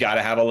 You got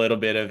to have a little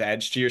bit of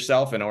edge to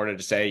yourself in order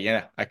to say,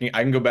 yeah, I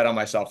can go bet on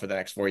myself for the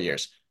next 4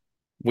 years.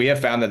 We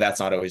have found that that's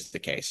not always the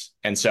case.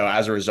 And so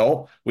as a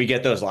result, we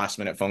get those last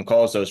minute phone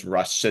calls, those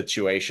rush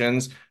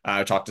situations.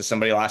 I talked to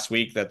somebody last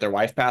week that their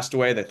wife passed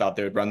away. They thought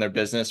they would run their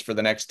business for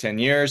the next 10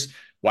 years.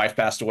 Wife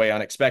passed away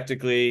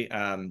unexpectedly.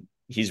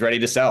 He's ready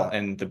to sell,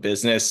 and the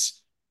business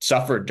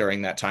suffered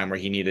during that time where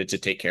he needed to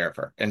take care of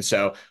her. And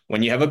so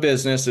when you have a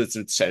business that's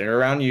centered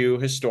around you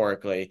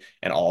historically,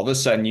 and all of a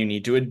sudden you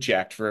need to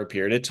eject for a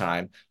period of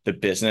time, the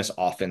business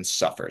often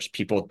suffers.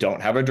 People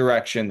don't have a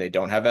direction, they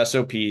don't have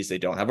SOPs, they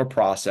don't have a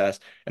process,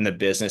 and the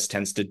business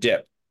tends to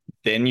dip.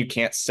 Then you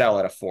can't sell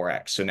at a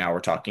 4x. So now we're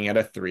talking at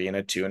a 3 and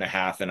a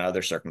 2.5 in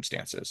other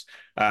circumstances.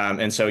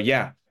 And so,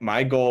 yeah,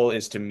 my goal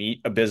is to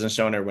meet a business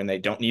owner when they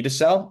don't need to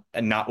sell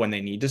and not when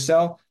they need to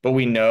sell. But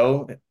we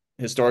know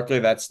historically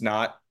that's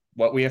not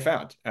what we have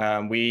found.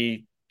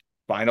 We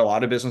find a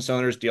lot of business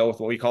owners deal with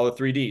what we call the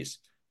 3 Ds: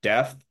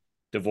 death,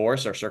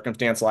 divorce, or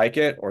circumstance like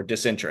it, or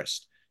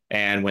disinterest.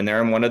 And when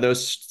they're in one of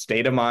those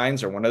state of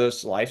minds or one of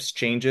those life's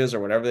changes or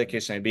whatever the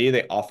case may be,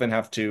 they often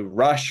have to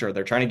rush, or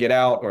they're trying to get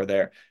out, or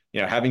they're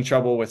having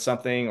trouble with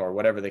something, or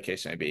whatever the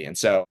case may be. And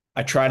so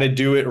I try to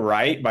do it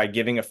right by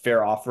giving a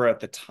fair offer at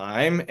the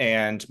time.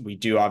 And we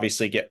do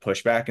obviously get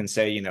pushback and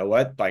say, you know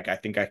what, like, I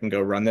think I can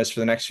go run this for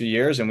the next few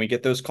years. And we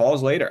get those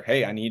calls later.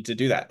 Hey, I need to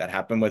do that. That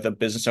happened with a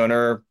business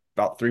owner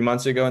about 3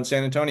 months ago in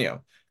San Antonio. I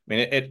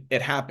mean,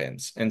 it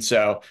happens. And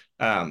so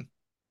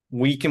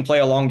we can play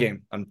a long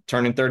game. I'm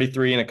turning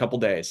 33 in a couple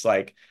days.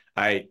 Like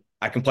I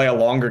can play a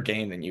longer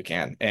game than you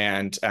can.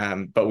 And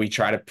but we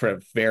try to put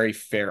a very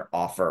fair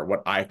offer,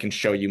 what I can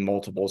show you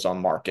multiples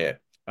on market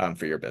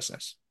for your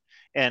business.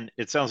 And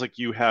it sounds like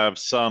you have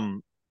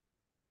some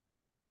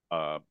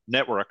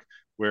network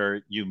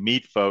where you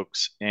meet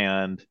folks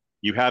and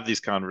you have these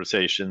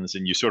conversations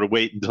and you sort of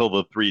wait until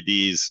the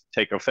 3Ds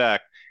take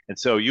effect. And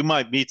so you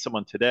might meet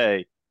someone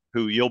today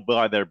who you'll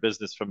buy their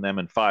business from them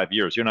in 5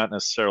 years. You're not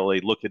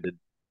necessarily looking to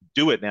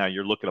do it now.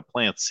 You're looking to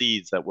plant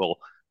seeds that will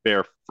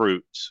bear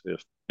fruits,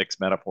 if mixed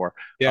metaphor,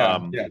 Yeah.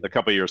 Yeah. a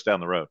couple of years down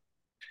the road.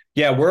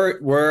 Yeah,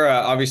 we're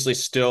obviously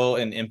still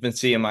in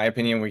infancy, in my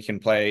opinion. We can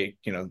play,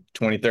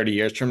 20, 30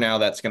 years from now,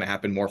 that's going to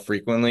happen more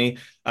frequently.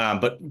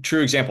 But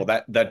true example,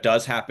 that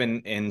does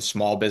happen in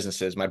small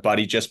businesses. My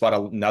buddy just bought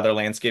another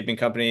landscaping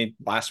company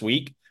last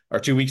week or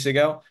 2 weeks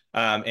ago.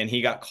 And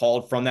he got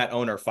called from that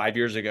owner 5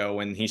 years ago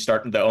when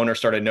the owner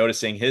started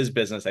noticing his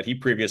business that he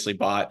previously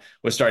bought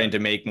was starting to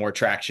make more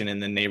traction in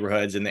the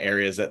neighborhoods in the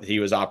areas that he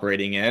was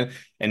operating in.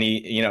 And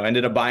he,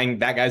 ended up buying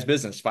that guy's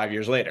business 5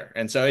 years later.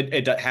 And so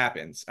it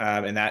happens.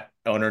 And that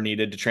owner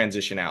needed to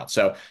transition out.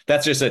 So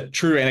that's just a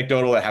true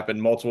anecdotal that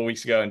happened multiple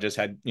weeks ago, and just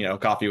had,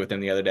 coffee with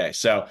him the other day.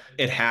 So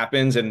it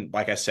happens. And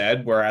like I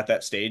said, we're at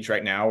that stage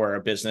right now where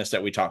a business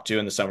that we talked to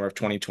in the summer of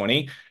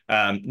 2020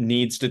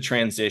 needs to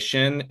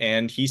transition,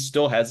 and he's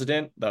still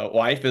hesitant. The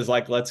wife is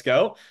like, let's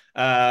go.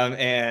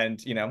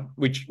 And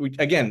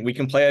we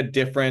can play a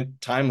different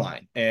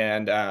timeline,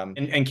 and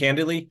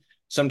candidly,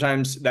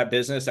 sometimes that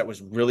business that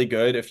was really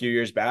good a few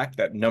years back,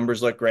 that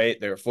numbers look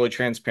great, they were fully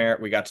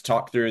transparent, we got to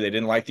talk through, they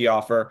didn't like the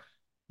offer,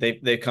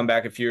 they come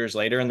back a few years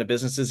later and the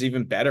business is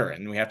even better,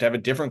 and we have to have a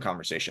different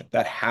conversation.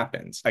 That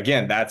happens.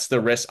 Again, that's the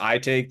risk I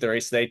take, the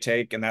risk they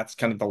take, and that's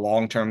kind of the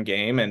long-term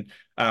game. And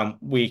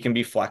we can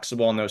be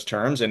flexible in those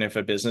terms. And if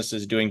a business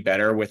is doing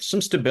better with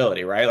some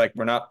stability, right? Like,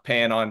 we're not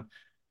paying on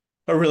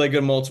a really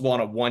good multiple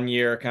on a 1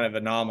 year kind of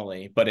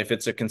anomaly, but if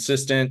it's a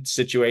consistent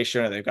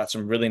situation or they've got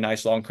some really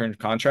nice long-term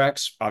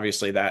contracts,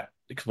 obviously that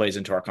plays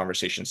into our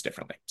conversations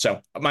differently.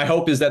 So my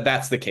hope is that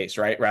that's the case,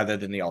 right? Rather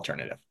than the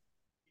alternative.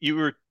 You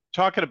were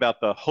talking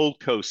about the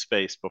holdco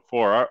space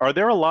before. Are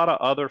there a lot of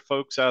other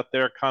folks out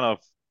there, kind of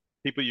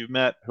people you've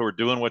met, who are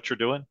doing what you're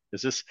doing?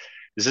 Is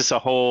this a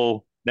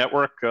whole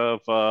network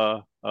of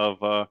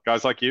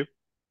guys like you?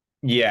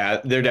 Yeah,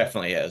 there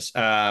definitely is.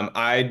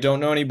 I don't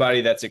know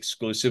anybody that's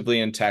exclusively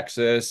in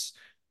Texas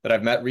that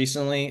I've met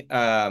recently.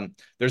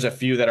 There's a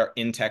few that are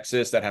in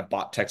Texas that have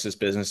bought Texas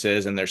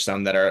businesses, and there's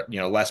some that are,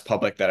 less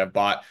public that have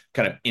bought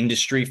kind of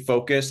industry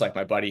focused, like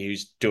my buddy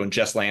who's doing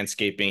just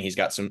landscaping. He's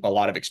got a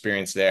lot of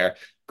experience there,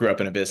 grew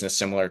up in a business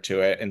similar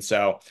to it. And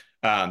so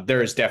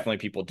there is definitely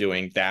people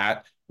doing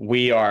that.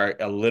 We are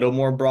a little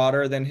more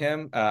broader than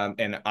him,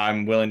 and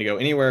I'm willing to go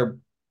anywhere,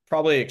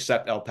 probably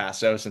except El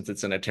Paso, since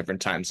it's in a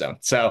different time zone.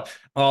 So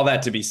all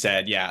that to be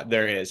said, yeah,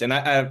 there is. And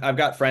I've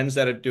got friends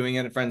that are doing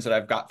it, friends that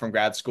I've got from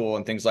grad school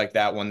and things like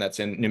that. One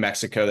that's in New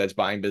Mexico that's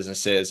buying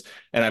businesses.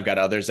 And I've got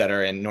others that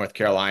are in North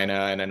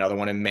Carolina, and another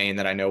one in Maine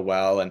that I know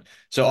well. And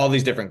so all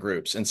these different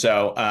groups. And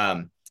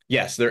so,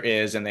 yes, there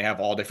is. And they have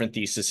all different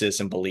theses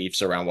and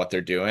beliefs around what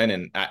they're doing.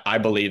 And I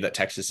believe that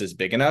Texas is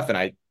big enough. And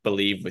I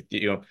believe with,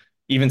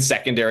 even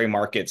secondary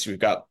markets, we've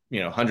got,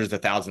 hundreds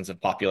of thousands of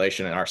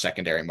population in our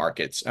secondary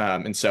markets.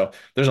 And so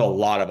there's a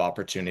lot of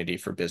opportunity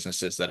for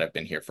businesses that have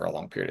been here for a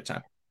long period of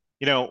time.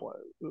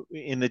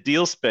 In the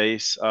deal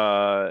space,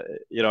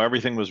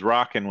 everything was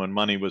rocking when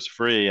money was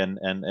free,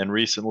 and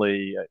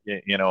recently,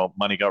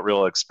 money got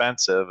real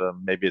expensive.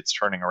 Maybe it's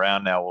turning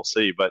around now. We'll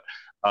see. But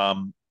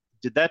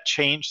did that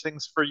change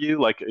things for you?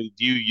 Like,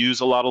 do you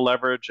use a lot of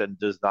leverage, and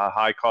does the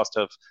high cost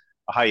of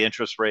high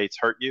interest rates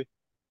hurt you?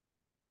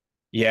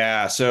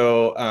 Yeah,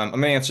 so I'm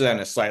going to answer that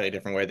in a slightly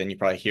different way than you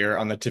probably hear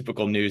on the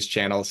typical news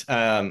channels.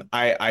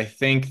 I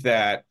think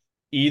that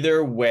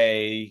either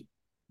way,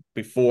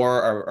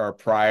 before or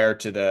prior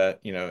to the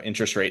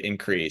interest rate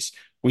increase,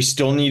 we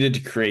still needed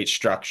to create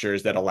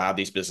structures that allow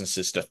these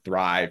businesses to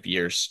thrive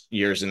years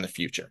in the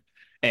future.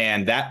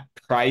 And that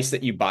price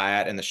that you buy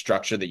at and the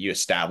structure that you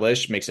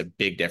establish makes a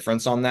big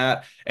difference on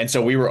that. And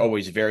so we were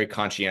always very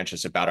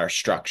conscientious about our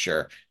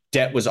structure.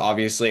 Debt was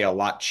obviously a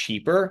lot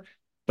cheaper,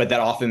 but that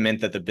often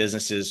meant that the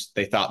businesses,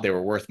 they thought they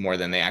were worth more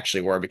than they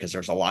actually were, because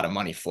there's a lot of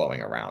money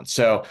flowing around.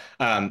 So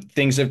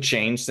things have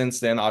changed since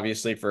then,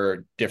 obviously,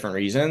 for different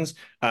reasons.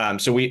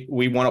 So we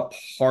want to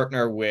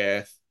partner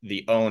with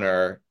the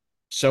owner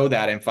so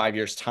that in 5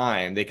 years'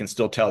 time, they can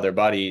still tell their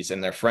buddies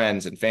and their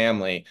friends and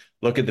family,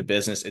 look at the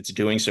business, it's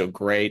doing so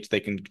great. They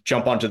can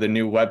jump onto the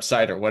new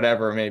website or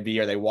whatever it may be,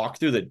 or they walk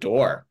through the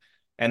door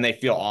and they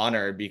feel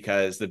honored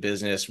because the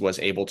business was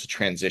able to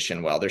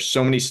transition well. There's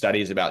so many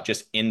studies about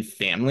just in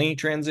family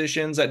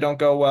transitions that don't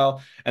go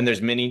well. And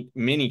there's many,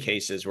 many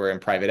cases where in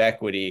private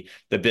equity,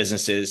 the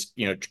businesses,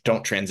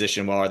 don't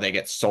transition well, or they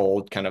get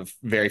sold kind of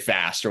very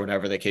fast, or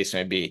whatever the case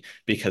may be,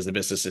 because the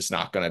business is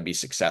not going to be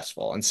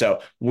successful. And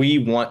so we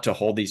want to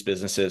hold these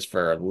businesses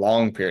for a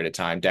long period of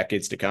time,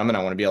 decades to come. And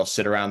I want to be able to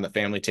sit around the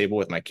family table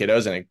with my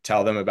kiddos and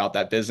tell them about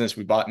that business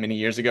we bought many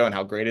years ago and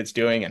how great it's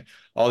doing, and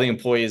all the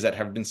employees that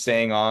have been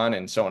staying on,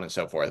 and so on and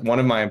so forth. One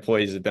of my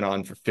employees has been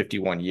on for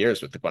 51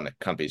 years with one of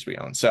the companies we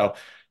own. So,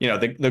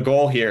 the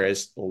goal here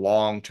is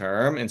long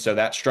term. And so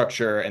that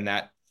structure and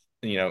that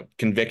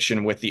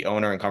conviction with the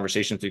owner and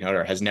conversations with the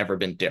owner has never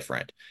been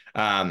different.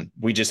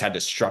 We just had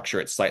to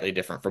structure it slightly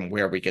different from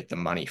where we get the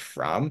money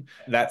from.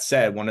 That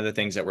said, one of the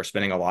things that we're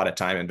spending a lot of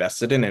time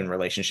invested in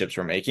relationships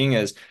we're making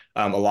is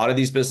a lot of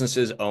these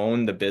businesses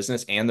own the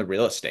business and the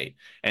real estate.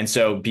 And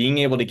so being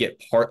able to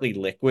get partly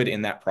liquid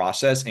in that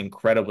process,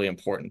 incredibly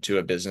important to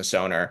a business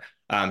owner.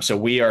 So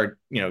we are,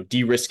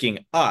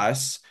 de-risking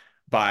us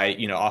by,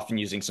 often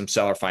using some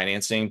seller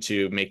financing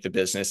to make the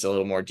business a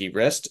little more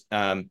de-risked.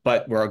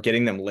 But we're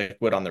getting them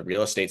liquid on the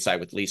real estate side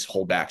with lease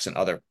holdbacks and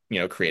other,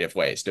 creative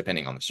ways,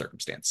 depending on the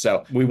circumstance.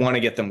 So we want to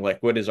get them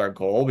liquid is our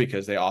goal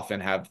because they often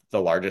have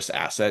the largest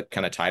asset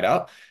kind of tied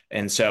up.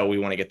 And so we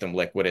want to get them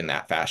liquid in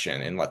that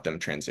fashion and let them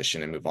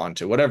transition and move on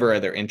to whatever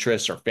their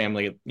interests or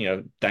family,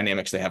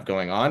 dynamics they have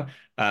going on.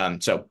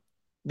 So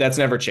that's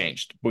never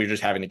changed. We're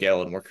just having to get a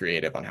little more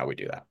creative on how we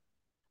do that.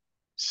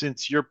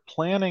 Since you're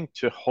planning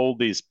to hold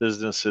these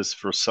businesses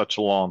for such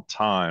a long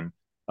time,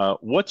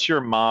 what's your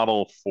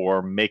model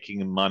for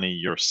making money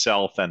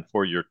yourself and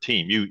for your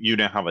team? You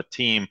now have a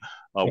team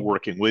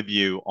working with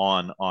you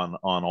on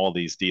all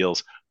these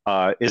deals.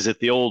 Is it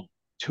the old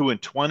 2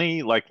 and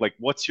 20? Like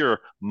what's your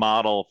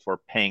model for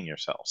paying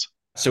yourselves?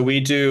 So we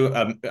do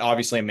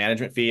obviously a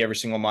management fee every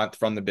single month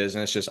from the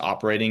business, just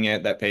operating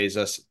it, that pays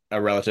us a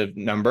relative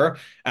number.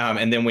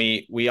 And then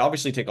we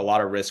obviously take a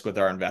lot of risk with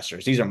our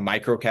investors. These are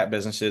micro cap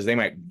businesses. They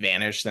might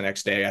vanish the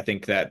next day. I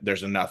think that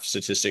there's enough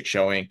statistics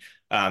showing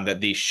that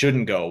these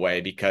shouldn't go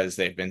away because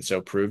they've been so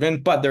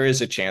proven, but there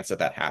is a chance that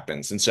that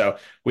happens. And so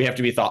we have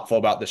to be thoughtful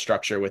about the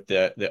structure with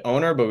the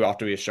owner, but we have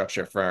to be a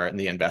structure for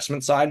the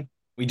investment side.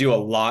 We do a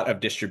lot of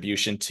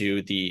distribution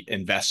to the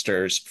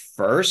investors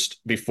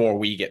first before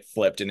we get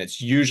flipped. And it's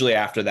usually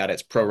after that,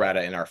 it's pro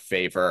rata in our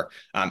favor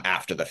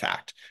after the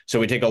fact. So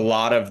we take a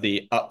lot of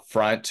the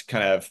upfront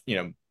kind of,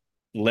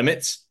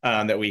 limits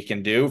that we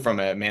can do from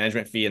a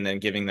management fee and then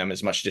giving them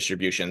as much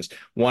distributions.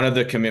 One of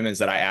the commitments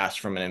that I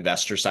asked from an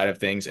investor side of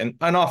things, and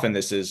often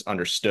this is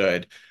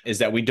understood, is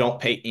that we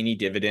don't pay any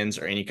dividends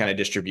or any kind of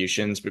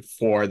distributions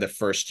before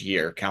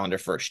the calendar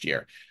first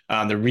year.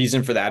 The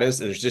reason for that is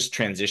there's just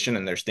transition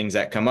and there's things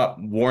that come up,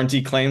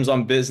 warranty claims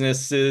on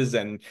businesses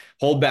and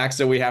holdbacks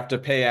that we have to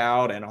pay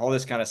out and all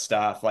this kind of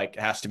stuff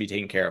has to be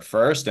taken care of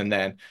first. And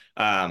then,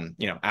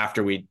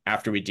 after we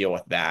deal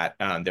with that,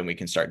 then we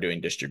can start doing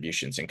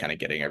distributions and kind of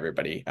getting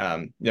everybody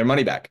their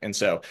money back. And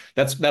so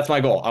that's my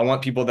goal. I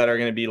want people that are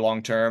going to be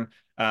long-term.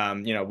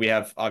 We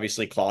have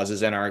obviously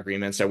clauses in our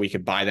agreements that we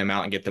could buy them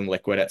out and get them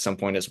liquid at some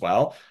point as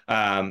well.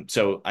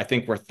 So I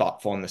think we're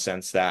thoughtful in the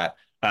sense that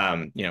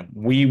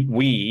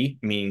we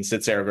mean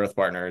Sitcera Growth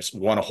Partners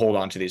want to hold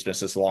on to these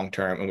businesses long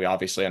term, and we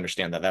obviously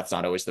understand that that's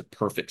not always the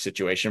perfect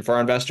situation for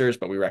our investors,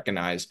 but we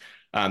recognize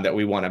that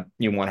you want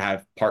to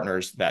have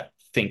partners that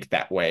think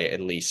that way, at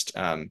least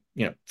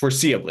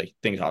foreseeably.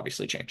 Things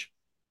obviously change.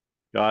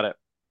 Got it.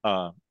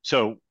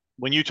 So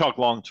when you talk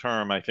long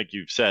term, I think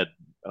you've said,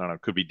 I don't know,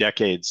 it could be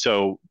decades.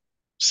 So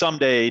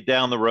someday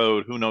down the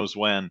road, who knows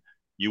when,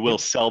 you will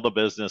sell the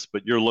business,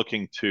 but you're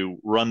looking to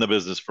run the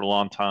business for a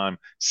long time,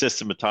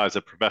 systematize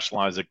it,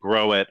 professionalize it,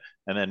 grow it,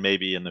 and then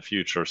maybe in the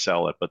future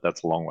sell it. But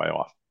that's a long way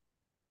off.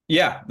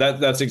 Yeah,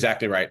 that's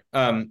exactly right.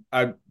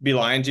 I'd be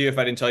lying to you if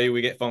I didn't tell you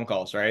we get phone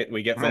calls, right?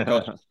 We get phone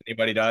calls,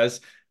 anybody does.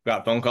 We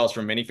got phone calls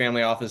from many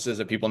family offices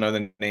that people know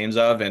the names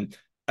of. And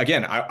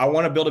again, I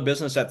want to build a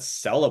business that's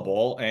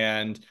sellable,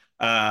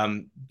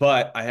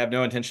 but I have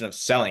no intention of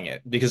selling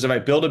it, because if I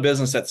build a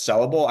business that's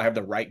sellable, I have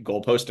the right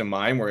goalpost in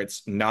mind where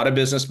it's not a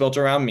business built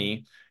around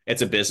me.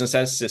 It's a business that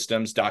has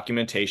systems,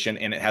 documentation,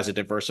 and it has a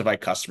diversified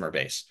customer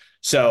base.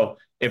 So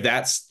if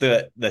that's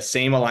the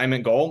same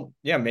alignment goal,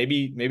 yeah,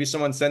 maybe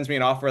someone sends me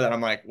an offer that I'm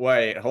like,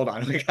 wait, hold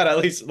on, we got to at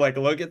least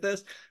look at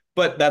this.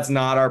 But that's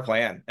not our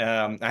plan.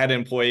 I had an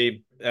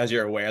employee, as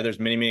you're aware, there's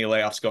many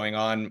layoffs going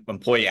on.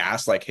 Employee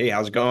asked hey,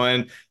 how's it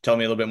going? Tell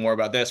me a little bit more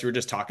about this. We were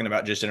just talking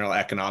about just general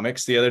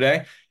economics the other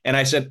day. And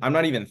I said, I'm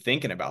not even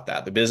thinking about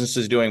that. The business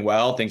is doing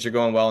well. Things are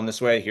going well in this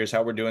way. Here's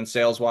how we're doing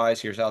sales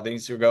wise. Here's how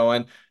things are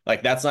going.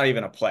 That's not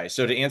even a play.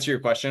 So to answer your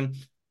question,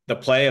 the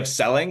play of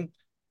selling,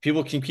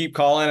 people can keep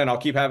calling and I'll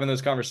keep having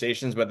those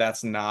conversations, but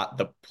that's not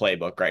the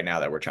playbook right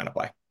now that we're trying to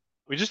play.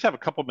 We just have a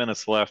couple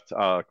minutes left.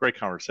 Great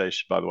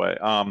conversation, by the way.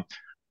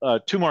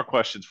 Two more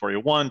questions for you.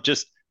 One,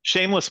 just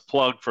shameless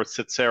plug for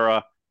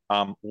Sitcera.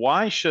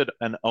 Why should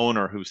an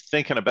owner who's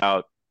thinking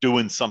about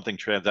doing something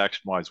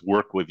transaction-wise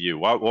work with you?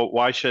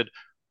 Why should,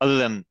 other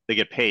than they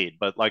get paid,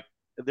 but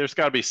there's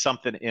got to be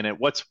something in it.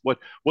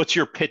 What's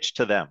your pitch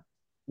to them?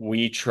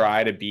 We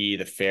try to be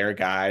the fair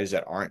guys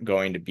that aren't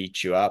going to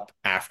beat you up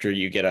after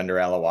you get under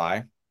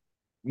LOI.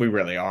 We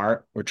really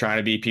are. We're trying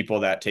to be people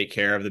that take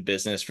care of the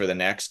business for the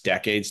next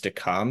decades to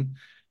come.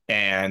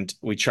 And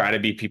we try to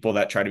be people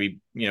that try to be,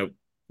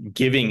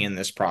 giving in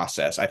this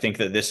process. I think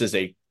that this is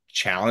a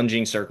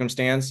challenging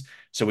circumstance.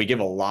 So we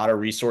give a lot of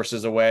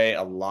resources away,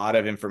 a lot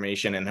of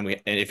information. And then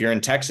if you're in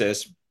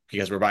Texas,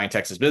 because we're buying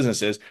Texas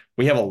businesses,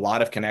 we have a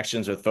lot of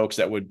connections with folks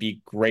that would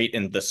be great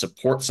in the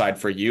support side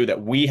for you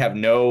that we get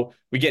no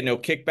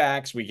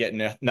kickbacks. We get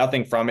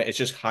nothing from it. It's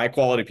just high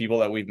quality people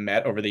that we've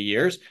met over the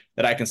years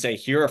that I can say,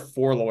 here are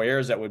 4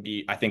 lawyers that would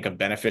be, I think,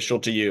 beneficial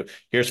to you.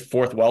 Here's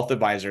 4 wealth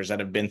advisors that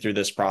have been through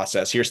this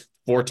process. Here's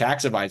 4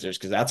 tax advisors,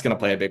 because that's going to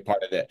play a big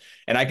part of it.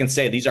 And I can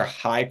say these are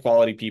high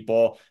quality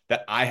people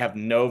that I have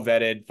no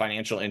vetted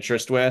financial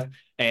interest with.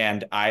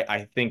 And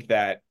I think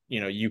that,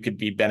 you could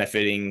be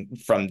benefiting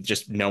from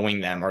just knowing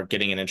them or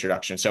getting an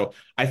introduction. So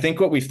I think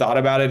what we've thought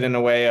about it in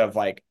a way of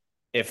like,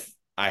 if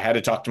I had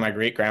to talk to my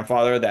great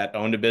grandfather that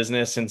owned a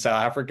business in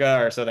South Africa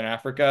or Southern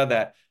Africa,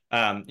 that,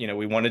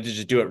 we wanted to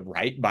just do it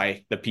right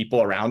by the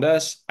people around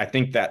us. I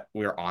think that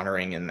we're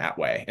honoring in that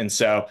way. And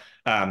so,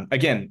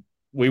 again,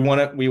 we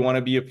want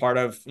to be a part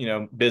of,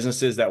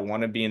 businesses that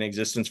want to be in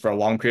existence for a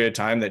long period of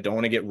time, that don't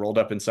want to get rolled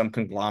up in some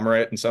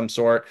conglomerate in some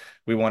sort.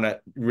 We want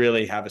to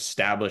really have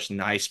established,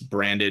 nice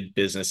branded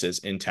businesses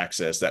in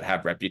Texas that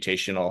have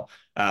reputational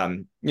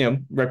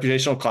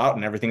clout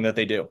in everything that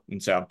they do.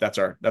 And so that's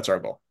our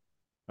goal.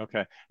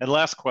 Okay. And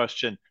last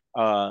question,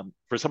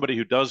 for somebody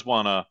who does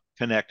want to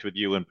connect with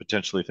you and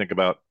potentially think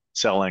about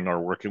selling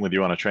or working with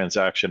you on a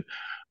transaction,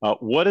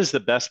 what is the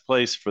best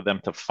place for them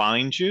to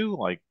find you?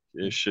 Like,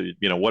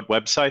 what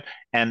website,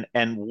 and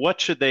what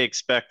should they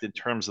expect in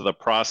terms of the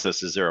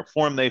process? Is there a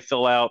form they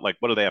fill out? Like,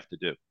 what do they have to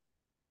do?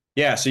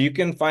 Yeah, so you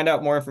can find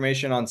out more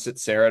information on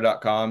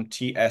tsetserra.com,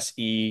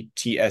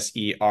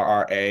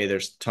 TSETSERRA.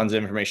 There's tons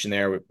of information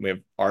there. We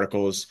have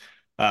articles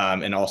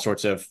and all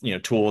sorts of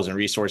tools and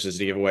resources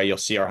to give away. You'll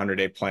see our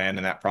 100-day plan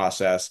in that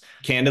process.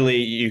 Candidly,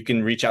 you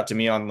can reach out to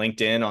me on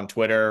LinkedIn, on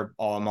Twitter.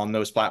 I'm on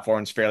those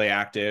platforms, fairly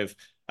active.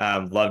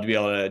 Love to be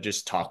able to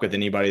just talk with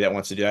anybody that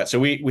wants to do that. So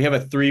we have a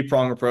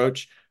 3-prong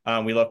approach.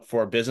 We look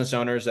for business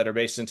owners that are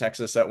based in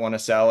Texas that want to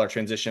sell or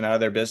transition out of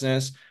their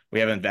business. We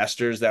have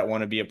investors that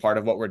want to be a part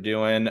of what we're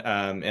doing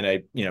in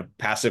a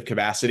passive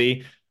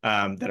capacity,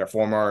 that are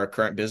former or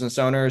current business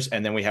owners.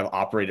 And then we have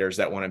operators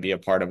that want to be a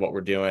part of what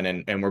we're doing,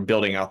 and we're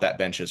building out that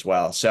bench as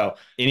well. So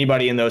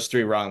anybody in those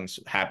 3 rungs,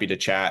 happy to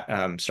chat,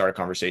 start a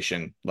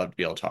conversation. Love to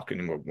be able to talk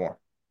anymore more.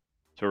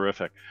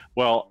 Terrific.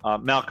 Well,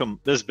 Malcolm,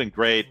 this has been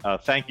great.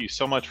 Thank you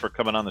so much for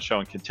coming on the show,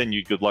 and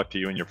continued good luck to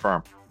you and your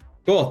firm.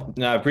 Cool.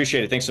 No, I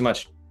appreciate it. Thanks so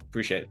much.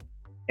 Appreciate it.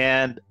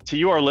 And to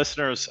you, our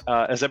listeners,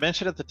 as I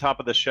mentioned at the top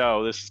of the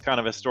show, this is kind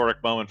of a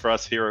historic moment for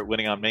us here at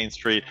Winning on Main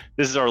Street.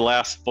 This is our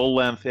last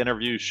full-length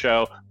interview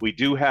show. We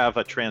do have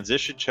a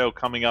transition show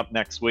coming up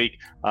next week.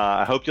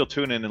 I hope you'll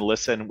tune in and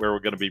listen, where we're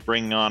going to be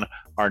bringing on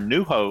our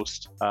new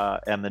host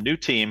and the new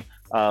team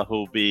who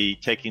will be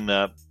taking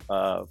the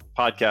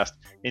podcast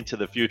into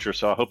the future.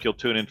 So I hope you'll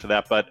tune in for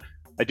that. But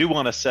I do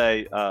want to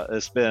say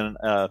it's been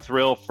a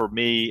thrill for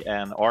me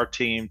and our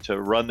team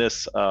to run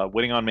this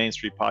Winning on Main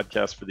Street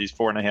podcast for these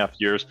 4.5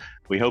 years.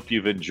 We hope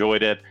you've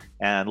enjoyed it,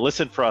 and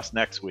listen for us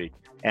next week.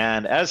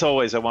 And as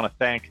always, I want to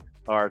thank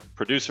our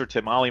producer,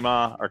 Tim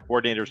Alima, our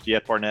coordinators,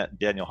 DeEtte Barnett and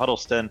Daniel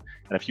Huddleston.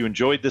 And if you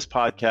enjoyed this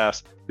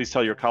podcast, please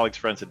tell your colleagues,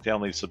 friends, and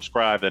family to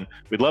subscribe. And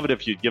we'd love it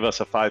if you'd give us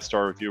a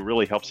 5-star review. It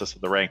really helps us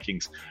in the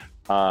rankings.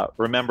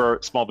 Remember,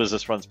 small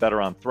business runs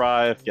better on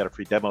Thrive. Get a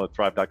free demo at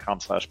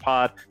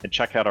thrive.com/pod, and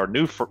check out our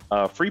new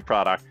free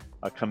product,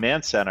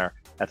 Command Center,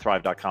 at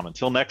thrive.com.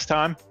 Until next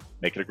time,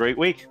 make it a great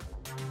week.